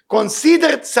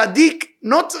considered tzaddik,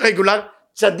 not regular,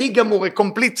 tzaddik gamur, a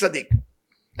complete tzaddik.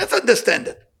 Let's understand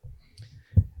it.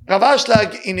 Rav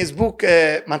Ashlag in his book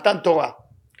Matan Torah,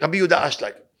 Rabbi Yehuda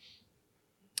Ashlag,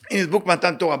 in his book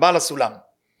Matan Torah, Baal HaSulam,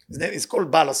 his name is called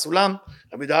Baal HaSulam,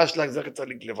 Rabbi Yehuda Ashlag, Zecher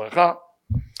Tzadik Levracha.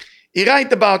 He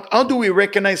writes about how do we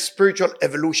recognize spiritual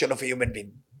evolution of a human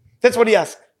being. That's what he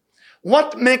asked.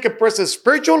 What make a person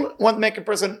spiritual? What make a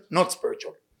person not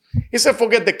spiritual? He said,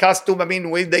 forget the costume,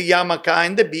 with the yarmulke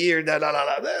and the beard,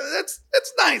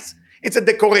 that's nice. It's a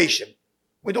decoration.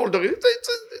 With all the,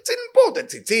 it's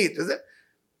important.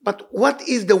 But what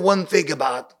is the one thing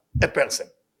about a person?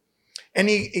 And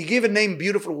he gave a name,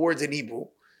 beautiful words in Hebrew.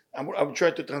 I will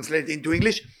try to translate it into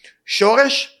English.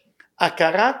 Shoresh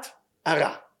akarat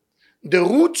ara. The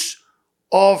roots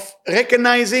of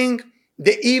recognizing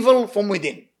the evil from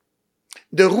within.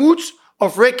 The roots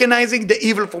of recognizing the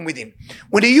evil from within.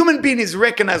 When a human being is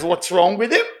recognized what's wrong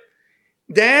with him,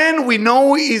 then we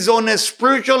know he's on a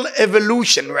spiritual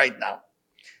evolution right now.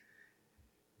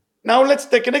 Now let's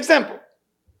take an example.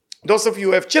 Those of you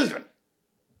who have children.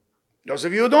 Those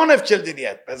of you who don't have children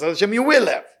yet, Be'ezrat Hashem, you will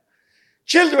have.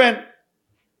 Children,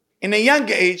 in a young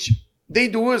age, they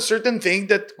do a certain thing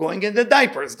that going in the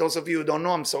diapers. Those of you who don't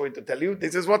know, I'm sorry to tell you,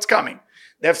 this is what's coming.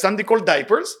 They have something called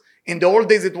diapers. In the old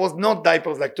days, it was not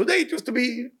diapers like today. It used to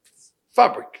be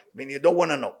fabric. You don't want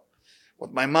to know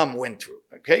what my mom went through,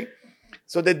 okay?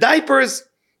 So the diapers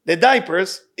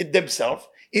it themselves,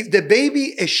 is the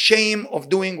baby ashamed of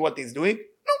doing what he's doing?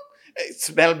 No. It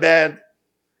smells bad.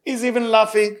 He's even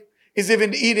laughing. He's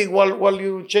even eating while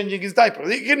you're changing his diaper.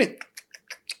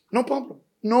 No problem.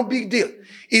 No big deal.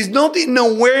 He's not in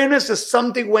awareness that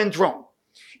something went wrong.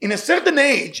 In a certain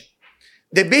age,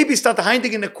 the baby starts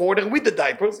hiding in a corner with the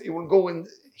diapers. He will go in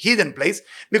hidden place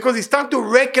because he starts to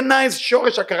recognize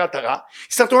shoresh akarat hara.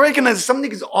 He starts to recognize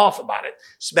something is off about it.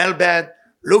 Smell bad,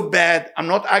 look bad. I'm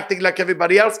not acting like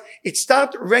everybody else. It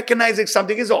starts recognizing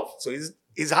something is off. So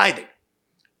he's hiding.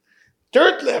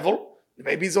 Third level, the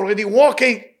baby is already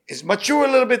walking. He's mature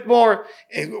a little bit more.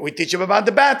 We teach him about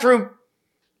the bathroom.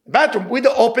 bathroom with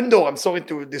the open door. I'm sorry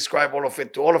to describe all of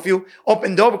it to all of you.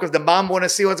 Open door because the mom want to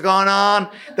see what's going on.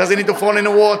 Doesn't need to fall in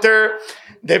the water.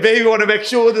 The baby want to make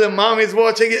sure that the mom is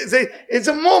watching. It's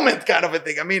a moment kind of a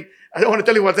thing. I mean, I don't want to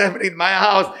tell you what's happening in my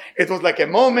house. It was like a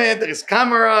moment. There is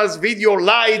cameras, video,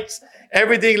 lights,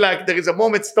 everything. Like there is a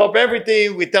moment, stop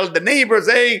everything. We tell the neighbors,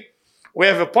 hey, we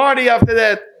have a party after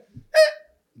that.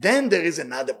 Then there is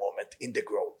another moment in the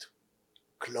growth.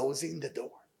 Closing the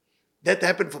door. That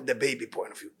happened from the baby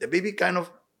point of view. The baby kind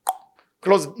of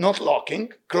closed, not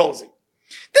locking, closing.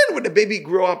 Then when the baby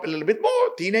grow up a little bit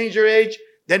more, teenager age,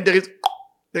 then there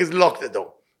is lock the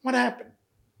door. What happened?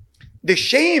 The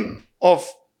shame of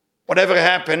whatever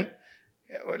happened,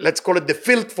 let's call it the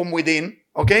filth from within,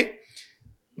 okay?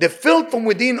 The filth from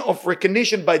within of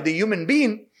recognition by the human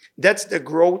being, that's the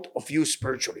growth of you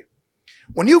spiritually.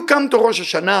 When you come to Rosh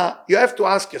Hashanah, you have to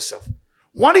ask yourself,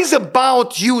 what is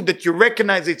about you that you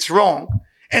recognize it's wrong,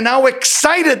 and how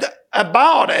excited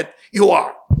about it you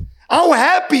are? How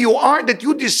happy you are that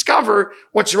you discover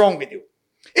what's wrong with you.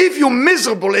 If you're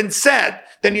miserable and sad,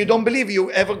 then you don't believe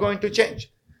you're ever going to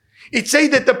change. It says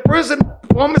that the person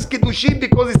promised Kiddushin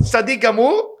because it's Tzaddik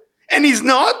Amur, and he's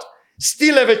not,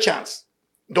 still have a chance.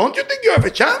 Don't you think you have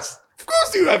a chance? Of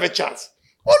course you have a chance.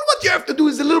 All what you have to do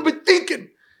is a little bit thinking.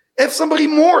 Have some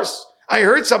remorse. I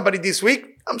heard somebody this week.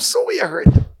 I'm sorry I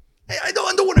hurt them. I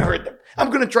don't want to hurt them. I'm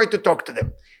going to try to talk to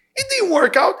them. It didn't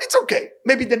work out. It's okay.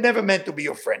 Maybe they never meant to be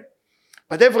your friend.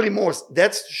 But have remorse.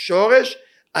 That's shoresh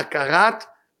akarat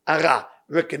ara.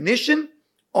 Recognition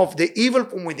of the evil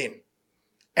from within.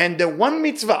 And the one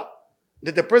mitzvah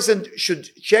that the person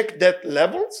should check that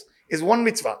levels is one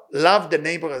mitzvah. Love the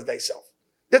neighbor as thyself.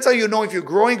 That's how you know if you're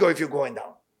growing or if you're going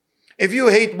down. If you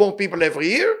hate more people every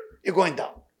year, you're going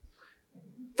down.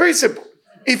 Very simple.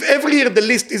 If every year the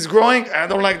list is growing, I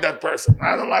don't like that person.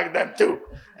 I don't like that too.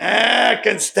 I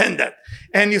can stand that.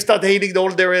 And you start hating all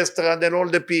the restaurant and all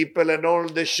the people and all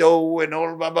the show and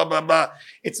all blah, blah, blah, blah.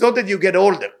 It's not that you get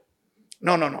older.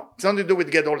 No. It's nothing to do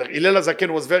with get older. Hillel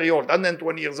Zaken was very old,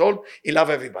 120 years old. He loved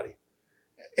everybody.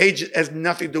 Age has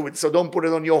nothing to do with it. So don't put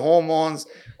it on your hormones,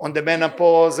 on the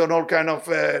menopause, on all kind of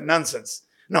nonsense.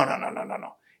 No.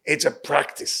 It's a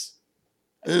practice.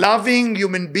 Loving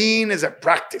human being is a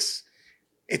practice.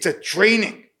 It's a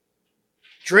training.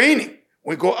 Training.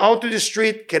 We go out to the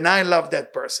street. Can I love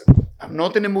that person? I'm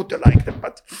not in the mood to like them,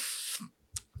 but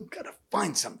you gotta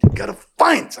find something.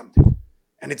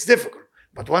 And it's difficult.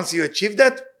 But once you achieve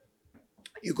that,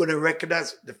 you're going to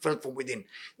recognize the filth from within.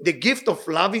 The gift of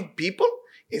loving people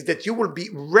is that you will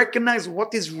recognize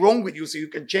what is wrong with you so you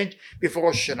can change before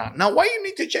Rosh Hashanah. Now, why you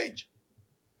need to change?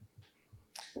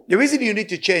 The reason you need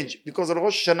to change, because on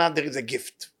Rosh Hashanah there is a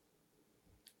gift.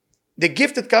 The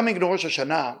gift that coming in Rosh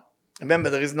Hashanah, remember,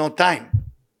 there is no time.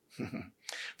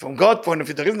 From God's point of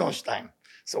view, there is no time.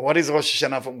 So what is Rosh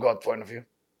Hashanah from God's point of view?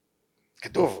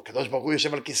 כתוב, הקדוש ברוך הוא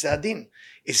יושב על כיסא הדין.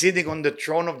 He's sitting on the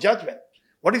throne of judgment.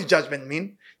 What does judgment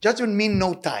mean? Judgment means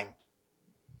no time.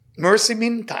 Mercy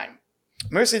means time.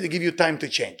 Mercy to give you time to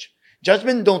change.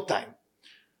 Judgment, no time.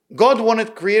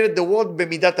 God created the world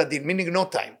b'midat adin, meaning no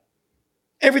time.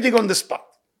 Everything on the spot.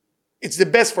 It's the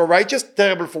best for righteous,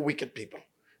 terrible for wicked people.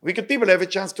 Wicked people have a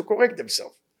chance to correct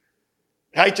themselves.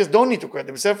 Righteous don't need to correct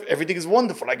themselves. Everything is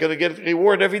wonderful. I got to get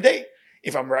reward every day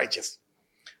if I'm righteous.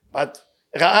 But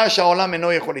ראה שהעולם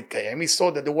אינו יכול להתקיים. He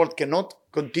saw that the world cannot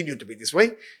continue to be this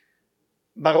way.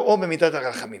 בראו במידת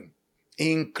הרחמים.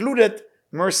 He included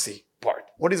mercy part.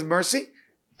 What is mercy?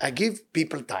 I give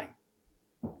people time.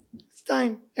 It's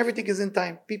time. Everything is in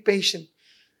time. Be patient.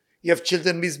 You have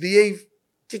children misbehave.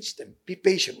 Teach them. Be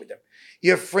patient with them.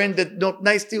 You have friends that not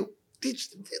nice to you. Teach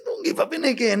them. Don't give up. And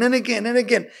again and again and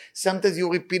again. Sometimes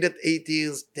you repeat it 8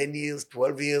 years, 10 years,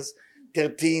 12 years,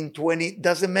 13, 20.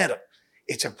 Doesn't matter.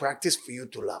 It's a practice for you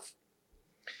to love.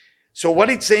 So what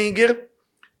it's saying here,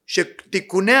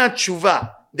 שתיקוני התשובה,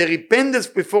 the repentance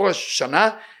before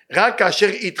השנה, רק כאשר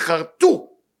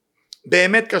התחרטו,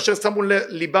 באמת כאשר שמו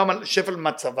ליבם על שפל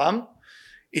מצבם.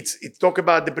 It's talk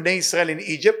about the Bnei Israel in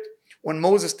Egypt. When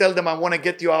Moses tell them, I want to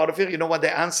get you out of here, you know what they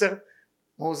answer?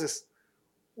 Moses,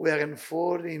 we are in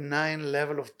 49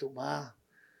 level of Tumah.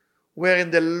 We're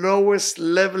in the lowest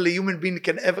level a human being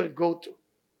can ever go to.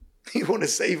 You want to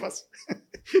save us.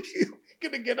 You're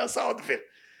going to get us out of here.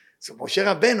 So Moshe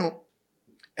Rabbeinu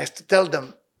has to tell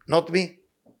them, not me,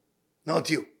 not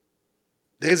you.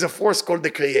 There is a force called the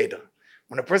Creator.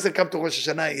 When a person comes to Rosh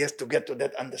Hashanah, he has to get to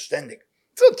that understanding.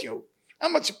 It's not you. How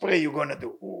much prayer you going to do?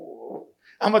 Ooh.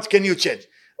 How much can you change?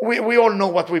 We all know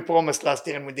what we promised last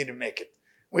year and we didn't make it.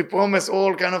 We promised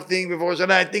all kind of things before Rosh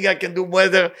Hashanah. I think I can do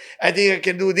weather. I think I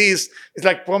can do this. It's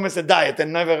like promise a diet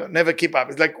and never keep up.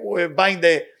 It's like buying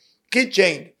the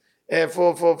keychain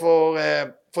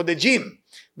for the gym.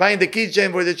 Buying the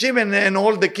keychain for the gym and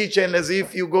hold the keychain as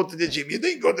if you go to the gym. You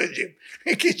didn't go to the gym.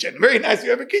 A keychain. Very nice, you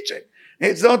have a keychain.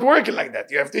 It's not working like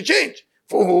that. You have to change.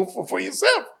 For who? For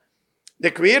yourself.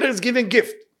 The Creator is giving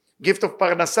gift. Gift of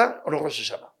Parnasa or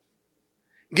Rosh Hashanah.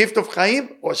 Gift of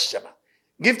Chaim, Rosh Hashanah.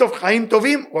 Gift of Chaim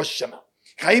Tovim, Rosh Hashanah.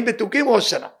 Chaim Betukim,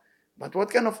 Rosh Hashanah. But what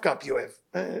kind of cup you have?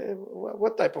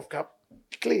 What type of cup?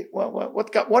 Clear.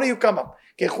 What cup? What do you come up?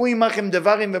 קחו עמכם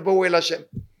דברים ובואו אל השם.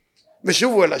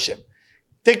 ושובו אל השם.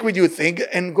 Take with you thing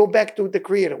and go back to the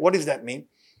Creator. What does that mean?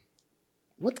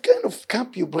 What kind of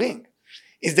cup you bring?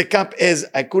 Is the cup as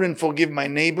I couldn't forgive my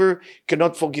neighbor,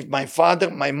 cannot forgive my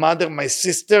father, my mother, my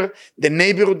sister, the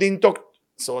neighbor who didn't talk.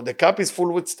 So the cup is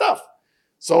full with stuff.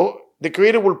 So the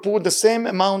Creator will pour the same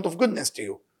amount of goodness to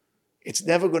you. It's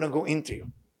never going to go into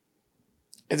you.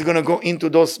 It's going to go into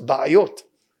those ba'ayot,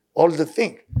 all the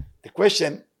thing. The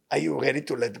question, are you ready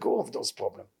to let go of those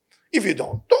problems? If you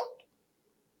don't.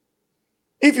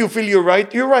 If you feel you're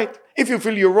right, you're right. If you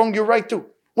feel you're wrong, you're right too.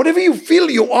 Whatever you feel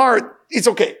you are, it's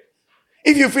okay.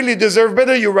 If you feel you deserve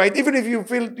better, you're right. Even if you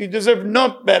feel you deserve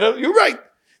not better, you're right.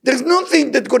 There's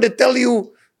nothing that's going to tell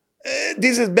you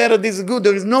this is better, this is good.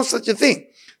 There is no such a thing.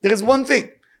 There is one thing.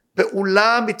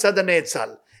 פעולה מצד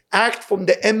הנאצל. Act from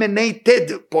the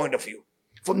emanated point of view.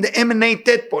 From the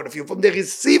emanated point of view. From the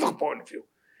receiver point of view.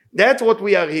 That's what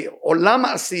we are here. עולם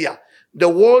העשייה. The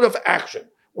world of action.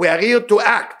 We are here to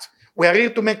act. We are here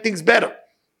to make things better.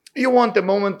 You want a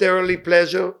momentarily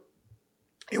pleasure.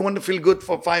 You want to feel good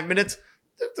for 5 minutes.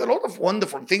 There's a lot of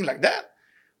wonderful things like that.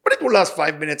 But it will last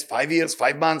 5 minutes, 5 years,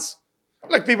 5 months.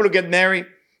 Like people who get married.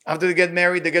 After they get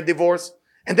married, they get divorced.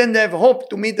 And then they have hope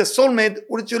to meet a soulmate,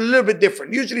 which is a little bit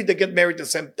different. Usually they get married to the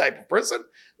same type of person.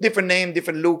 Different name,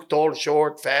 different look, tall,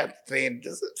 short, fat, thin.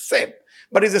 Same.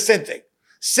 But it's the same thing.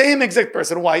 Same exact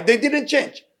person. Why? They didn't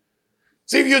change.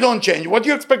 So if you don't change, what are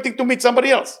you expecting to meet somebody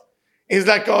else? It's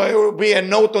like it will be a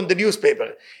note on the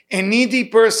newspaper. A needy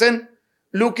person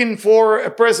looking for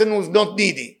a person who's not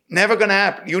needy. Never going to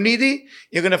happen. You needy,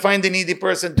 you're going to find the needy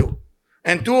person too.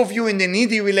 And two of you in the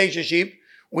needy relationship,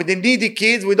 with the needy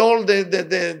kids, with all the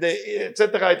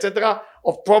etc.,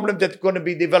 of problems that's going to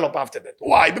be developed after that.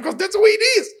 Why? Because that's the way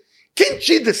it is. Can't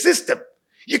cheat the system.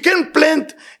 You can't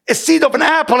plant a seed of an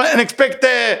apple and expect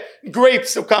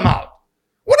grapes to come out.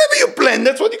 Whatever you plant,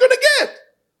 that's what you're going to get.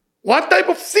 What type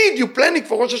of seed you planting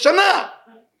for Rosh Hashanah?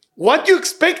 What you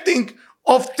expecting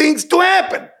of things to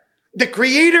happen? The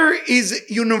Creator is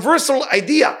universal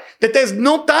idea that there's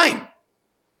no time.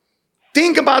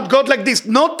 Think about God like this.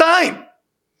 No time.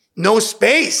 No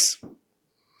space.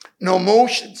 No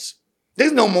motions.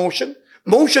 There's no motion.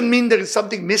 Motion means there is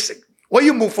something missing. Why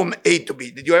you move from A to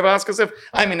B? Did you ever ask yourself,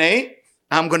 I'm in A,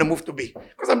 I'm going to move to B?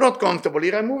 Because I'm not comfortable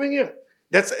here, I'm moving here.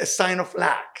 That's a sign of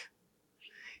lack.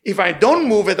 If I don't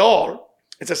move at all,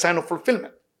 it's a sign of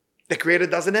fulfillment. The Creator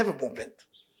doesn't have a movement.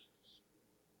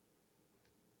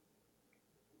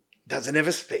 Doesn't have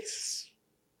a space.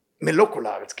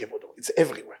 Melokular, it's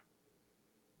everywhere.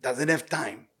 Doesn't have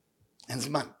time and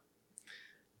zman.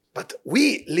 But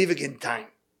we living in time.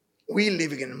 We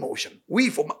living in motion. We,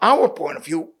 from our point of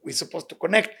view, we're supposed to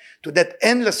connect to that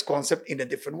endless concept in a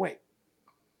different way.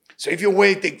 So if you're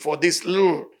waiting for this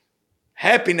little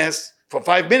happiness for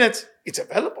 5 minutes, it's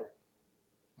available.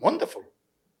 Wonderful.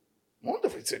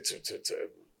 Wonderful.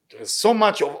 There's so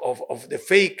much of the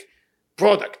fake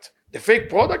product. The fake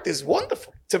product is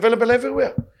wonderful. It's available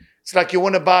everywhere. It's like you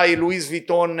want to buy a Louis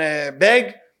Vuitton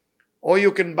bag, or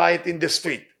you can buy it in the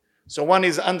street. So one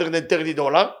is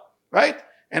 $130, right?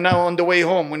 And now on the way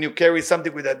home, when you carry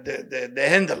something with the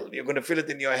handle, you're going to feel it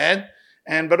in your hand.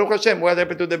 And Baruch Hashem, what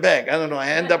happened to the bag? I don't know. I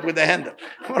end up with the handle.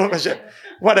 Baruch Hashem.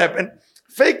 What happened?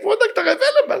 Fake products are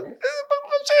available.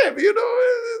 Baruch Hashem, you know.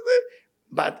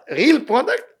 But real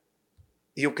product,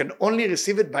 you can only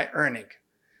receive it by earning.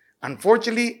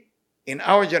 Unfortunately, in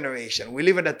our generation, we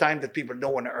live in a time that people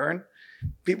don't want to earn.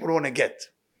 People want to get.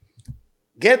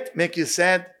 Get make you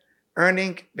sad.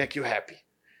 Earning make you happy.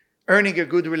 Earning a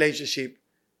good relationship.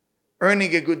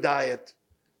 Earning a good diet.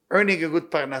 Earning a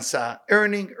good parnasa.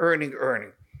 Earning.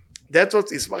 That's what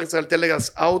Yisrael is telling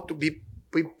us, how to be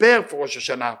prepared for Rosh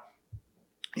Hashanah.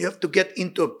 You have to get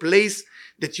into a place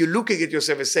that you're looking at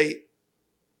yourself and say,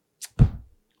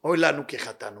 Oy lanu ki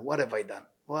chatanu. What have I done?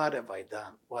 What have I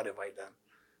done? What have I done?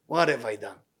 What have I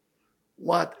done?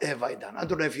 What have I done? I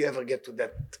don't know if you ever get to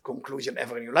that conclusion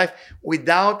ever in your life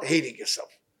without hating yourself.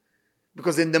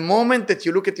 Because in the moment that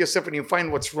you look at yourself and you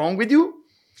find what's wrong with you,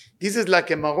 this is like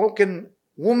a Moroccan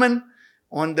woman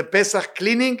on the Pesach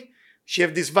cleaning. She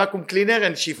have this vacuum cleaner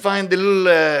and she find the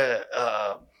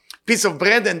little piece of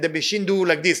bread and the machine do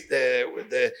like this.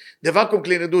 The vacuum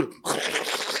cleaner do.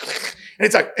 And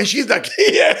it's like, and she's like,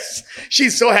 yes,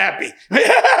 she's so happy.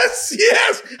 Yes,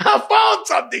 I found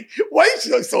something. Why is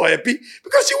she so happy?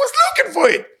 Because she was looking for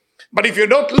it. But if you're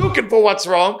not looking for what's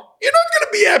wrong, you're not going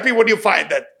to be happy when you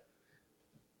find it.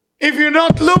 If you're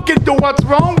not looking to what's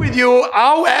wrong with you,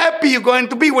 how happy you're going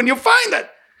to be when you find it.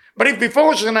 But if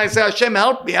before Shana I say, Hashem,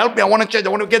 help me, I want to change, I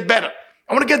want to get better.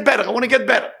 I want to get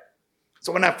better.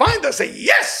 So when I find it, I say,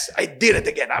 yes, I did it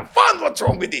again. I found what's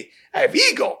wrong with me. I have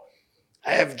ego.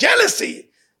 I have jealousy.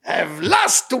 I have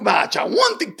lust too much. I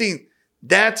want things.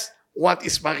 That's what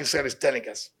Ismail Israel is telling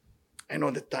us. I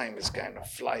know the time is kind of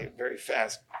flying very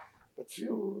fast. But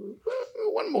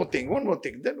one more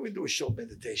thing. Then we do a short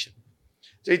meditation.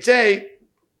 So it say,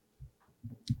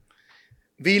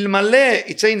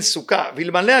 יצא עם סוכה,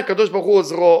 ואלמלא הקדוש ברוך הוא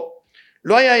עוזרו,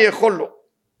 לא היה יכול לו.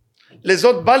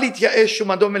 לזאת בא להתייאש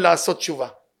שום אדום מלעשות תשובה.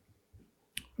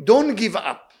 Don't give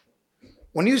up.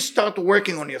 When you start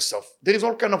working on yourself, there is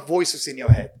all kind of voices in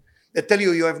your head that tell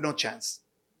you have no chance.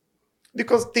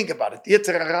 Because think about it,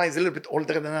 Yetzer Hara is a little bit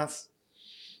older than us.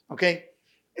 Okay?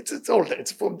 It's older.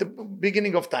 It's from the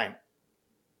beginning of time.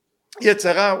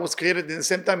 Yetzer Hara was created in the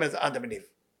same time as Adam and Eve.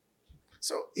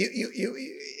 So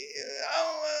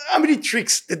how many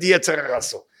tricks did the Yetzer Hara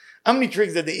saw? How many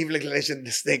tricks did the evil inclination,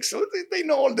 the snake? So they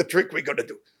know all the trick we're going to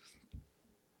do.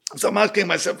 So I'm asking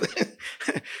myself,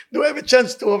 do I have a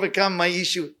chance to overcome my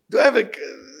issue? Do I have a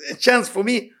chance for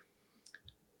me?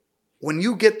 When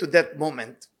you get to that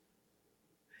moment,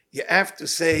 you have to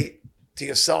say to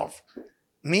yourself,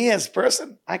 me as a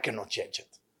person, I cannot change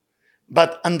it.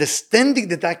 But understanding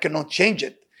that I cannot change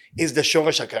it is the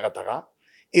Shoresh Hakarat Hara,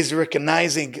 is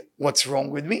recognizing what's wrong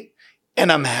with me.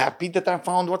 And I'm happy that I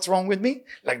found what's wrong with me,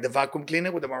 like the vacuum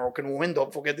cleaner with the Moroccan woman.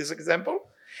 Don't forget this example.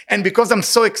 And because I'm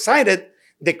so excited,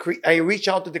 I reach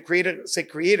out to the Creator, say,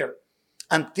 Creator,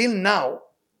 until now,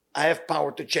 I have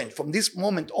power to change. From this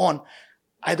moment on,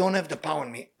 I don't have the power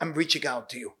in me. I'm reaching out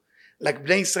to you. Like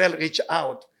Bnei Israel reach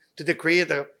out to the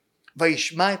Creator,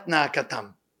 Vayishma et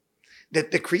na'akatam,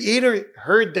 that the Creator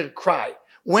heard their cry.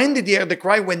 When did he hear the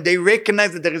cry? When they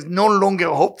recognize that there is no longer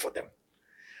hope for them.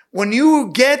 When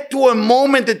you get to a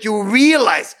moment that you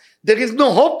realize there is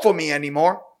no hope for me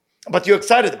anymore, but you're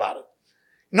excited about it.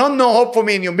 Not no hope for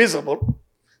me and you're miserable,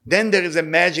 then there is a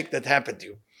magic that happened to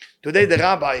you. Today the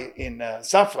rabbi in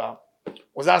Safra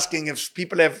was asking if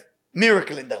people have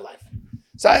miracle in their life.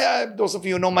 So those of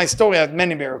you who know my story, I had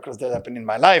many miracles that happened in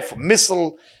my life. From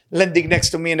missile landing next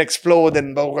to me and explode,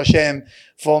 and Baruch Hashem,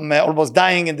 from almost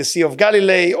dying in the Sea of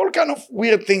Galilee, all kind of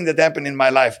weird things that happened in my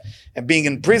life. And being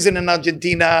in prison in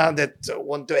Argentina that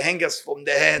want to hang us from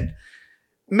the head.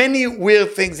 Many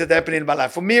weird things that happened in my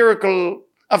life. For miracle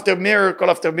after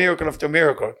miracle after miracle after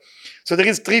miracle. So there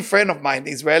is 3 friends of mine,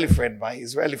 my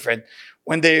Israeli friend,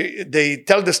 when they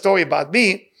tell the story about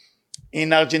me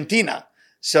in Argentina.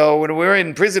 So when we were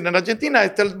in prison in Argentina, I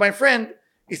told my friend,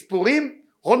 it's Purim,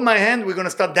 hold my hand, we're going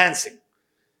to start dancing.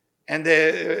 And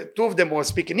the 2 of them were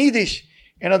speaking Yiddish.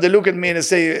 They look at me and they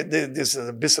say, this is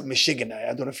a bit of Michigan.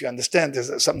 I don't know if you understand.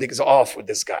 There's something is off with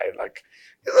this guy. Like,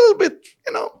 a little bit,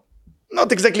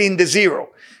 not exactly in the zero.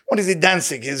 What is he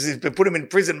dancing? They put him in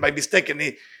prison by mistake. And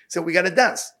he said, we got to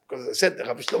dance. Because I said,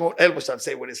 Rabbi Shlomo Elboshan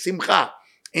say, when it's Simcha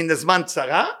in the Zman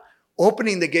Tzara,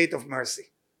 opening the gate of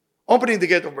mercy. Opening the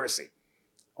gate of mercy.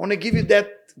 I want to give you that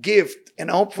gift and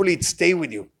hopefully it stay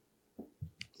with you.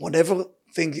 Whatever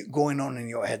thing going on in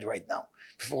your head right now,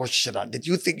 before Rosh Hashanah, that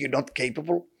you think you're not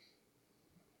capable,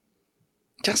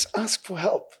 just ask for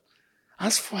help.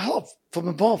 Ask for help from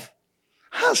above.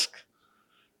 Ask.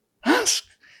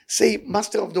 Say,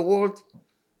 Master of the world,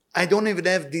 I don't even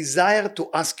have desire to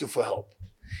ask you for help.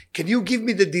 Can you give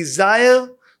me the desire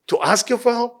to ask you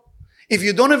for help? If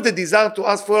you don't have the desire to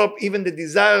ask for help, even the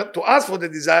desire to ask for the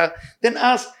desire, then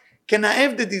ask, can I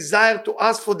have the desire to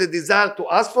ask for the desire to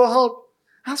ask for help?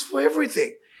 Ask for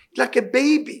everything. Like a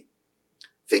baby.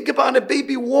 Think about a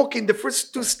baby walking. The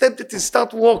first 2 steps that he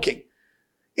start walking.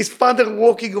 His father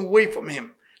walking away from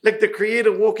him. Like the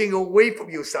Creator walking away from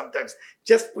you sometimes.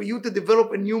 Just for you to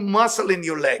develop a new muscle in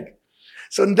your leg.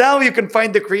 So now you can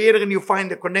find the Creator and you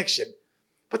find the connection.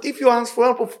 But if you ask for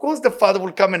help, of course the Father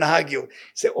will come and hug you.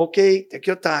 Say, okay, take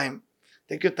your time.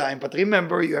 But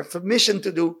remember, you have permission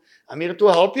to do. I'm here to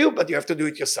help you, but you have to do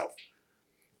it yourself.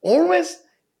 Always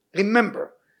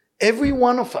remember, every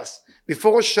one of us,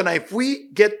 before Rosh Hashanah, if we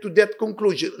get to that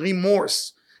conclusion,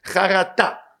 remorse,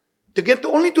 charata, to get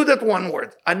only to that one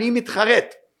word, ani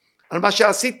mitcharet, al ma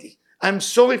she'asiti, I'm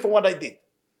sorry for what I did.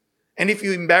 And if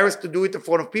you're embarrassed to do it in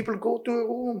front of people, go to a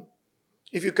room.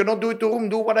 If you cannot do it to a room,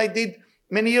 do what I did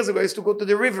many years ago. I used to go to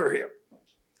the river here.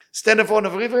 stand in front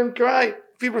of a river and cry.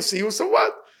 People see you, so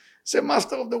what? Say,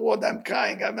 master of the water, I'm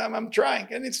crying, I'm trying,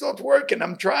 and it's not working,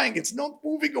 I'm trying, it's not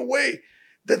moving away.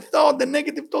 The thought, the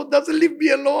negative thought doesn't leave me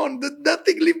alone.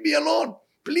 Nothing leave me alone.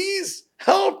 Please,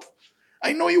 help.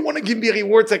 I know you want to give me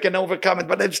rewards, I can overcome it,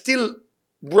 but I'm still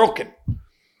broken.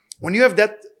 When you have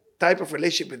that type of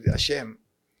relationship with Hashem,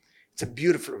 it's a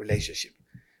beautiful relationship.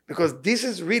 Because this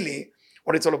is really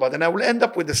what it's all about. And I will end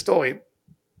up with a story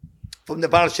from the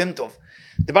Baal Shem Tov.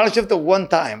 The Baal Shem Tov one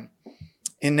time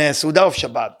in Suda of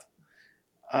Shabbat,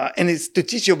 and it's to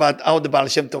teach you about how the Baal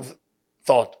Shem Tov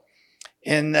thought.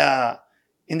 And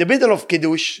in the middle of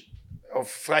Kiddush of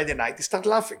Friday night, he started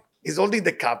laughing. He's holding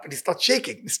the cup and he starts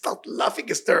shaking. He starts laughing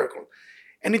hysterical.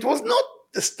 And it was not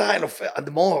the style of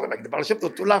Admor, like the Baal Shem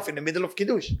Tov, to laugh in the middle of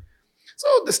Kiddush. So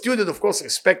the student, of course,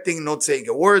 respecting, not saying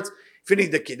a word, finish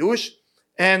the Kiddush,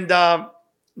 and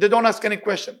they don't ask any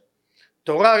question.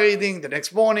 Torah reading the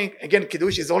next morning, again,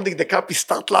 Kiddush is holding the cup, he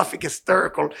starts laughing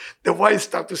hysterical, the wine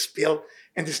starts to spill,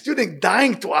 and the student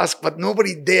dying to ask, but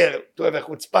nobody dare to have a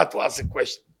chutzpah to ask a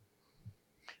question.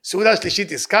 Suda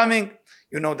Shlishit is coming.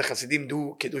 You know the Hasidim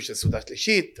do Kiddush and Suda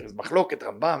Shlishit. There's Machloket,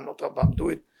 Rambam, not Rambam, do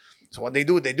it. So what they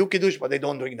do Kiddush, but they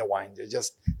don't drink the wine. They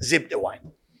just zip the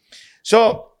wine.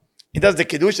 So he does the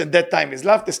Kiddush, and that time is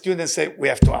left. The students say, we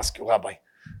have to ask you, Rabbi,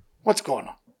 what's going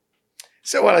on?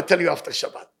 So, well, I'll tell you after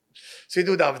Shabbat. So he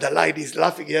do the Avdalah, he's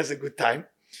laughing, he has a good time.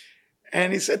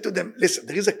 And he said to them, listen,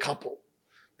 there is a couple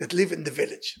that live in the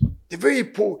village. They're a very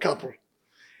poor couple.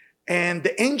 And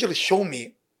the angels show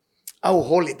me how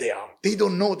holy they are. They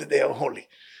don't know that they are holy.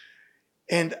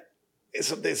 And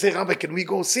so they say, Rabbi, can we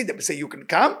go see them? I say, you can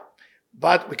come,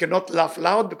 but we cannot laugh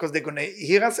loud because they're going to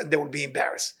hear us and they will be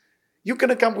embarrassed. You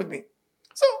can come with me.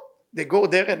 So they go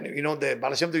there, and you know, the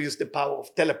Baal Shem Tov use the power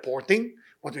of teleporting,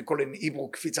 what we call in Hebrew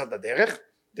kfitzat haderech.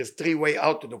 There's 3 ways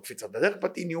how to do kfitzat haderech,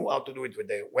 but he knew how to do it with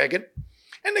the wagon.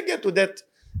 And they get to that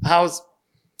house,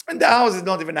 and the house is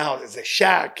not even a house, it's a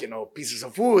shack, you know, pieces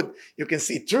of wood. You can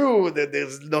see through,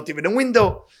 there's not even a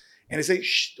window. And they say,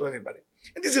 shh, to everybody.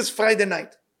 And this is Friday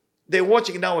night. They're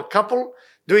watching now a couple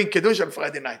doing Kiddush on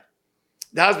Friday night.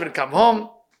 The husband come home,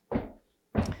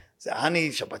 say, honey,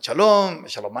 Shabbat Shalom,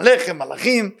 Shalom Aleichem,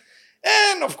 Malachim.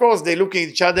 And of course, they look at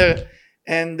each other,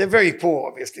 and they're very poor,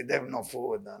 obviously. They have no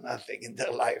food, nothing in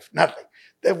their life, nothing.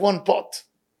 They have 1 pot.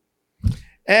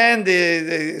 And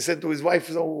they said to his wife,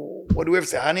 so what do we have?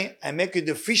 Say, honey, I make you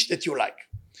the fish that you like.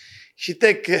 She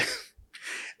take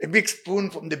a big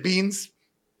spoon from the beans,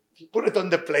 she put it on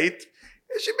the plate,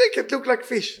 and she make it look like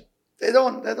fish. They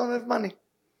don't have money.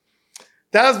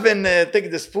 The husband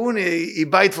take the spoon, he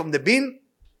bite from the bean.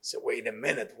 Say, wait a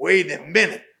minute, we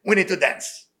need to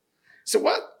dance. So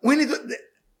what? We need to,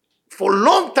 for a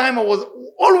long time I was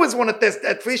always want to test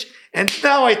that fish, and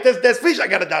now I test that fish, I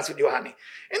got to dance with you, honey.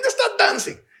 And they start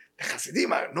dancing. The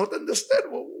Hasidim are not understand,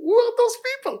 well, who are those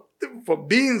people? For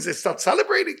beans, they start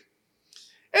celebrating.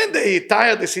 And they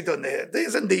tired, they sit on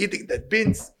this and they eating that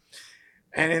beans.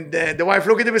 And the wife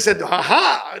looked at him and said,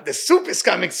 the soup is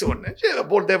coming soon. And she had a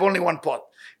bowl, they have only 1 pot.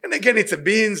 And again, it's a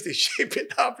beans, they shape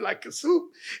it up like a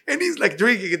soup. And he's like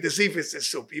drinking it to see if it's a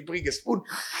soup. He brings a spoon,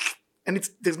 and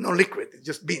there's no liquid, it's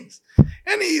just beans.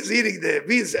 And he's eating the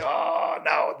beans, oh,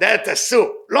 now that's a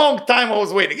soup. Long time I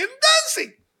was waiting, and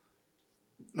dancing.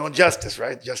 No justice,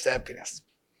 right? Just happiness.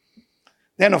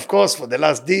 Then, of course, for the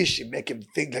last dish, she make him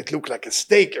think that look like a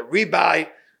steak, a ribeye.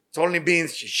 It's only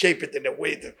beans, she shape it in a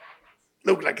way that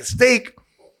look like a steak.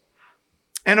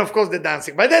 And of course, the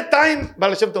dancing. By that time,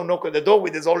 Baal Shem Tov knock on the door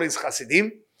with his always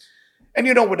Hasidim. And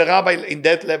you know, when the rabbi in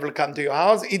that level come to your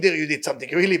house, either you did something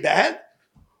really bad,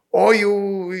 or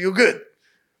you good.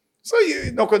 So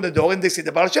you knock on the door and they see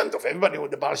the Baal Shem Tov. Everybody knew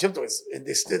what the Baal Shem Tov is. And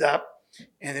they stood up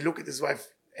and they look at his wife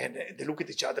and they look at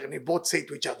each other and they both say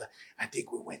to each other, I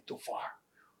think we went too far.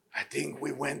 I think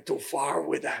we went too far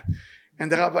with that.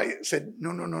 And the rabbi said,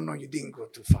 no, you didn't go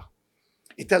too far.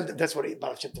 He told them, that's what the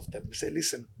Baal Shem Tov told him. He said,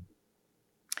 listen,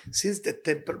 since the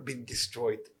temple been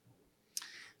destroyed,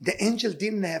 the angel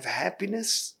didn't have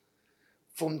happiness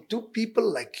from 2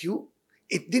 people like you.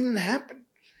 It didn't happen.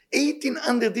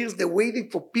 1800 years they're waiting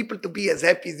for people to be as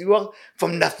happy as you are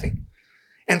from nothing.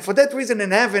 And for that reason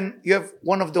in heaven, you have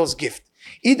one of those gifts.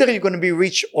 Either you're going to be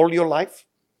rich all your life,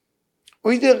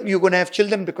 or either you're going to have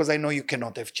children, because I know you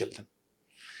cannot have children.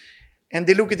 And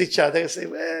they look at each other and say,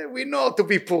 well, we know to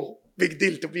be poor. Big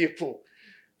deal to be poor.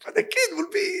 But the kid will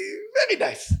be very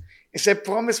nice. He said,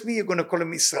 promise me you're going to call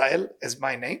him Israel as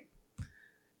my name.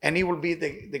 And he will be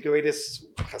the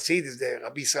greatest Hasid, is the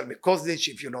Rabbi Israel Mekozdich,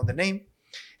 if you know the name.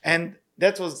 And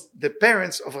that was the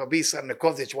parents of Rabbi Israel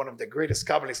Mekozdich, one of the greatest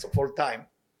Kabbalists of all time.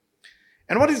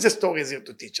 And what is the story here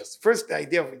to teach us? First, the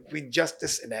idea between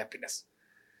justice and happiness.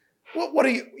 What do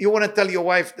you want to tell your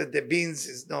wife that the beans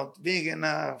is not big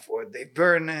enough, or they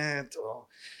burn it,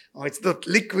 or it's not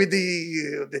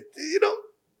liquidy,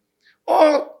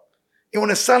 or you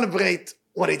want to celebrate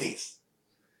what it is.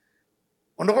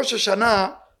 On Rosh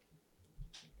Hashanah,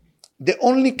 they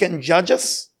only can judge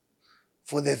us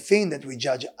for the thing that we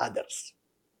judge others.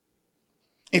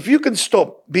 If you can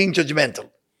stop being judgmental,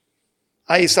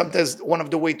 sometimes one of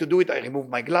the way to do it, I remove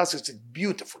my glasses, it's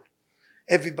beautiful.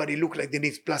 Everybody look like they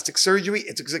need plastic surgery,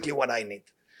 it's exactly what I need.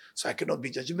 So I cannot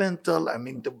be judgmental, I'm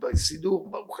into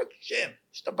Sidur, Baruch Hashem,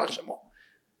 Shtabach Shemo.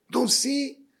 Don't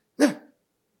see,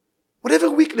 whatever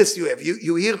weakness you have,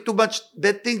 you hear too much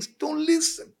bad things, don't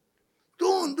listen.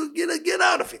 Don't get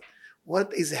out of it.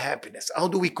 What is happiness? How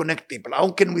do we connect people? How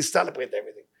can we celebrate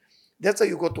everything? That's how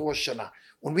you go to Rosh Hashanah.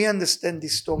 When we understand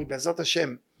this story, B'ezrat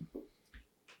Hashem,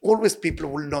 always people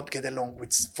will not get along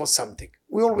for something.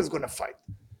 We're always going to fight.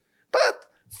 But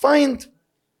find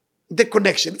the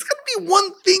connection. It's going to be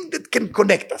one thing that can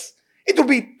connect us. It will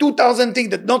be 2,000 things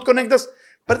that not connect us,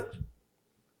 but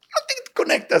nothing to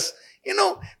connect us.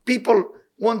 People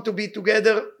want to be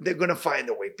together, they're going to find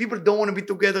a way. People don't want to be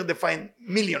together, they find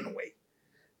a million ways.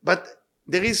 But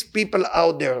there is people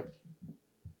out there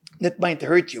that might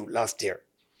hurt you last year,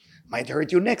 might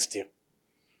hurt you next year.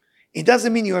 It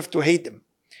doesn't mean you have to hate them.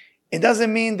 It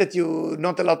doesn't mean that you're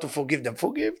not allowed to forgive them.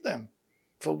 Forgive them.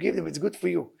 Forgive them. It's good for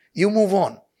you. You move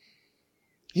on.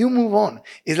 You move on.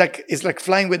 It's like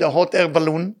flying with a hot air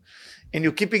balloon and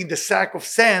you're keeping the sack of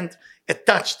sand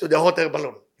attached to the hot air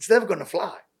balloon. It's never going to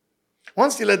fly.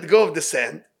 Once you let go of the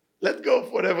sand, let go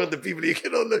of whatever the people you stop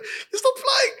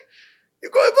flying. You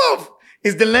go above.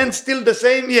 Is the land still the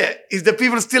same? Yeah. Is the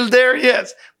people still there?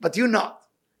 Yes. But you're not.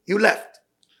 You left.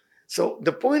 So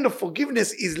the point of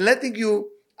forgiveness is letting you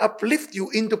uplift you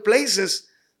into places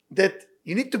that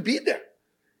you need to be there.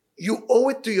 You owe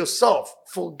it to yourself.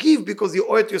 Forgive because you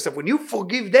owe it to yourself. When you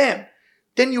forgive them,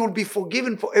 then you will be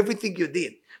forgiven for everything you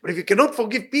did. But if you cannot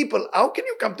forgive people, how can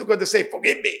you come to God and say,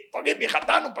 forgive me,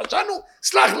 chatanu, pashanu,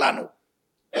 slach lanu.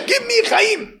 Give me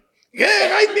chaim.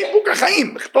 Write me book of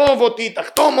chaim. Chtov oti,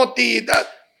 tachtom oti.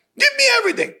 Give me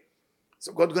everything.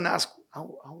 So God's going to ask,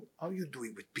 how are you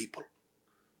doing with people?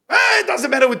 It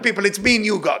doesn't matter with people. It's me and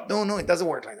you, God. No, it doesn't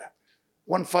work like that.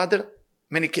 One father,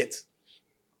 many kids.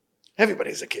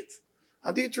 Everybody is a kid.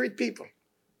 How do you treat people?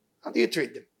 How do you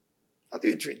treat them? How do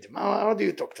you treat them? How do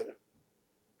you talk to them?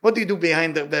 What do you do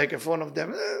behind their back in front of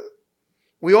them?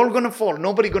 We're all going to fall.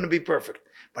 Nobody's going to be perfect.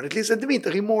 But at least admit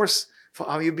remorse for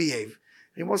how you behave.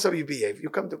 Remorse how you behave. You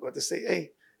come to God and say,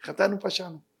 hey, chatanu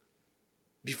pashanu.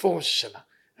 Before Rosh Hashanah,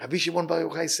 Rabbi Shimon Bar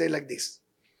Yochai say like this.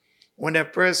 When a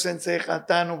person say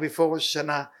chatanu before Rosh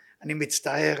Hashanah, ani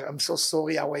mitztaher, I'm so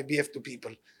sorry how I behave to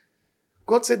people.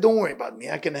 God said, don't worry about me.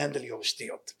 I can handle your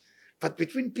shtiyot. But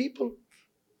between people,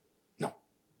 no.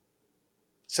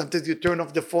 Sometimes you turn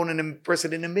off the phone and a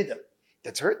person in the middle.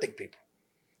 That's hurting people.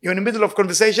 You're in the middle of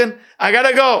conversation. I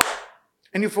gotta go.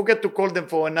 And you forget to call them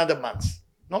for another month.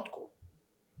 Not cool.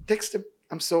 Text them.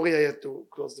 I'm sorry I had to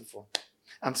close the phone.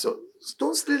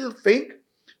 Those little things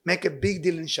make a big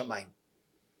deal in Shamayim.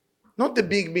 Not the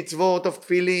big mitzvot of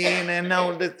tefillin and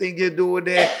all the thing you do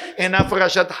there and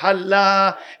Afrashat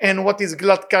Halla and what is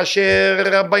Glat Kasher,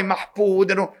 Rabbi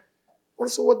Mahpud and all.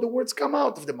 Also what the words come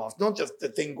out of the mouth, not just the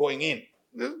thing going in.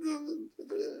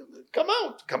 Come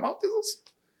out is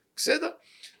also.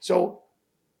 So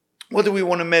what do we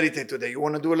want to meditate today? You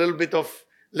want to do a little bit of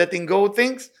letting go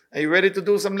things? Are you ready to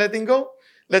do some letting go?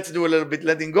 Let's do a little bit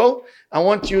letting go. I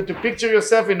want you to picture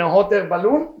yourself in a hot air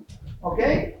balloon.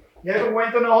 Okay? You ever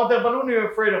went on a hot air balloon?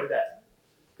 You're afraid of that.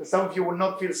 Because some of you will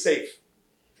not feel safe.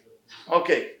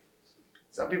 Okay.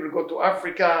 Some people go to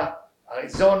Africa,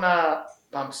 Arizona,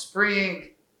 Palm Springs,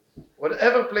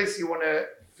 whatever place you want to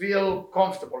feel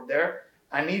comfortable there.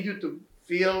 I need you to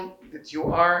feel that you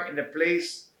are in a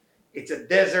place, it's a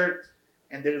desert,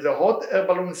 and there is a hot air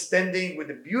balloon standing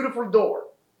with a beautiful door.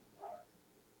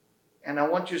 And I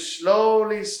want you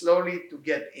slowly to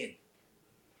get in.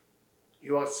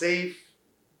 You are safe.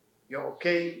 You're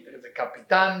okay. There's a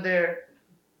kapitan there.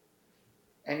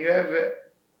 And you have a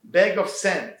bag of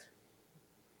sand.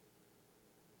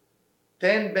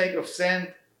 10 bags of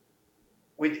sand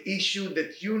with issue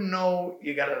that you know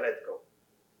you gotta let go.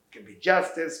 It can be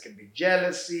justice, can be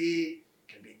jealousy,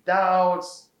 can be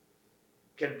doubts,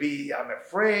 can be I'm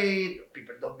afraid,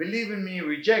 people don't believe in me,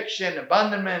 rejection,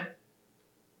 abandonment.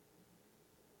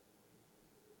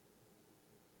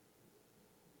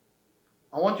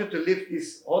 I want you to lift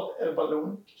this hot air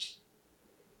balloon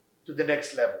to the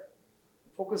next level.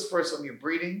 Focus first on your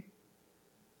breathing.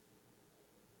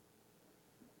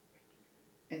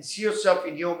 and see yourself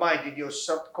in your mind, in your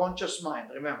subconscious mind.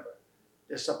 Remember,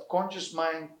 the subconscious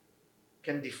mind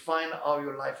can define how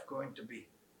your life is going to be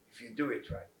if you do it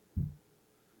right.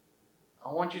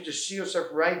 I want you to see yourself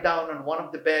write down on one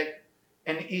of the bag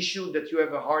an issue that you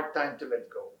have a hard time to let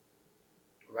go.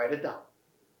 Write it down.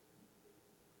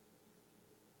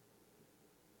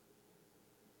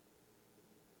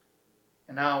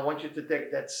 And now I want you to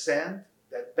take that sand,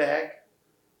 that bag,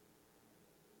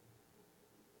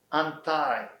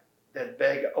 untie that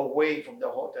bag away from the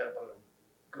hot air balloon.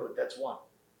 Good, that's one.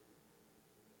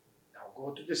 Now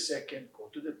go to the second, go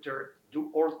to the third, do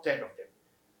all 10 of them.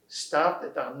 Stuff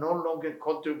that are no longer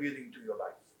contributing to your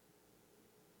life.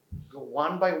 Go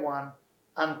one by one,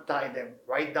 untie them,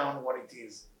 write down what it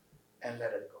is, and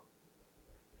let it go.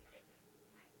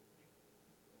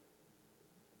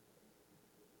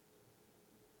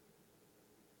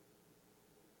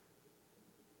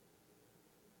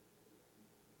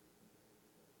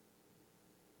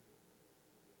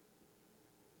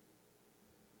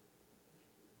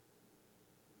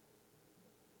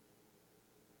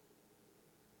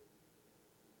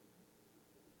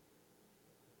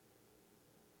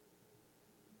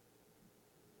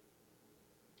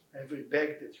 Every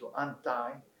bag that you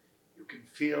untie, you can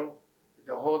feel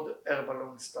the whole air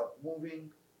balloon start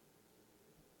moving.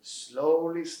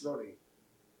 Slowly, slowly,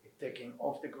 it's taking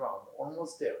off the ground,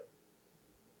 almost there.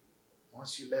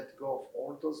 Once you let go of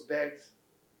all those bags,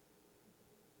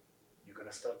 you're going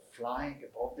to start flying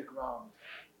above the ground.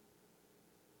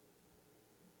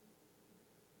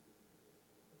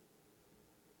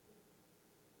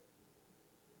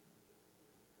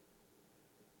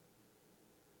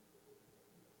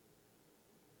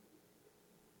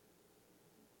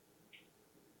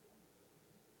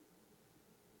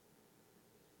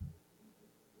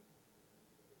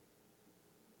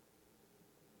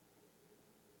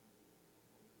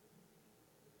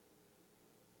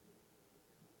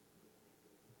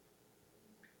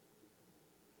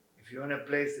 If you're in a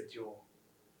place that you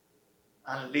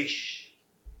unleash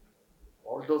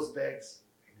all those bags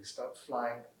and you start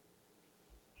flying,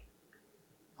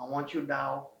 I want you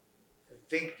now to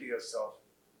think to yourself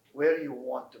where you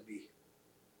want to be.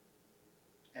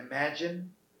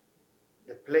 Imagine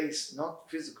the place, not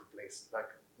physical place, like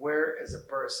where as a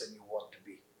person you want to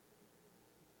be.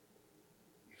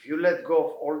 If you let go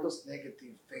of all those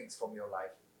negative things from your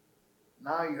life,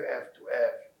 now you have to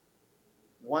have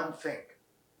one thing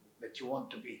that you want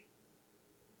to be,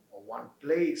 or one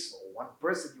place, or one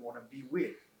person you want to be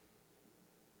with.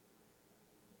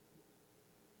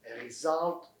 A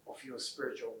result of your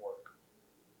spiritual work.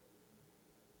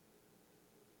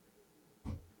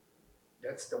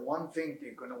 That's the one thing that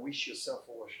you're going to wish yourself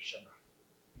for Rosh Hashanah.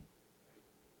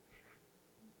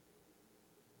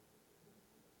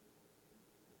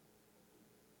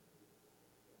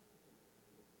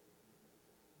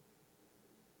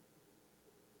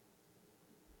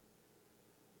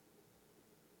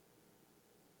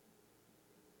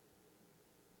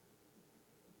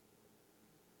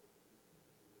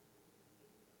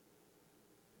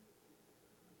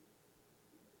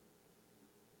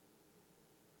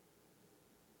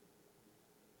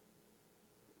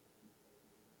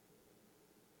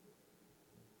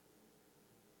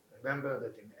 Remember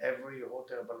that in every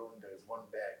hot air balloon there is one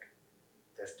bag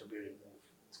that has to be removed.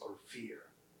 It's called fear.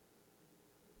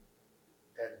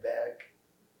 That bag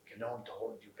cannot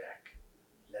hold you back.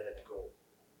 Let it go.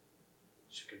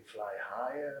 So you can fly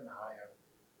higher and higher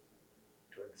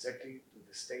to exactly to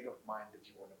the state of mind that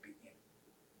you want to be in.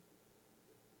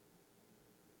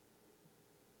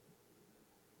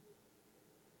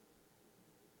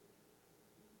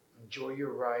 Enjoy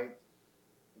your ride.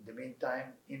 In the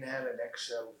meantime, inhale and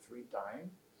exhale 3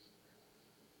 times.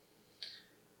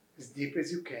 As deep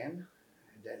as you can.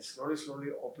 And then slowly, slowly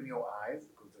open your eyes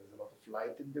because there's a lot of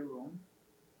light in the room.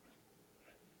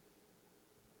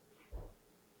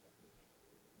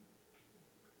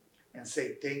 And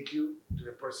say thank you to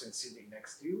the person sitting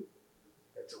next to you.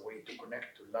 That's a way to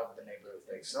connect, to love the neighbor as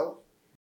thyself.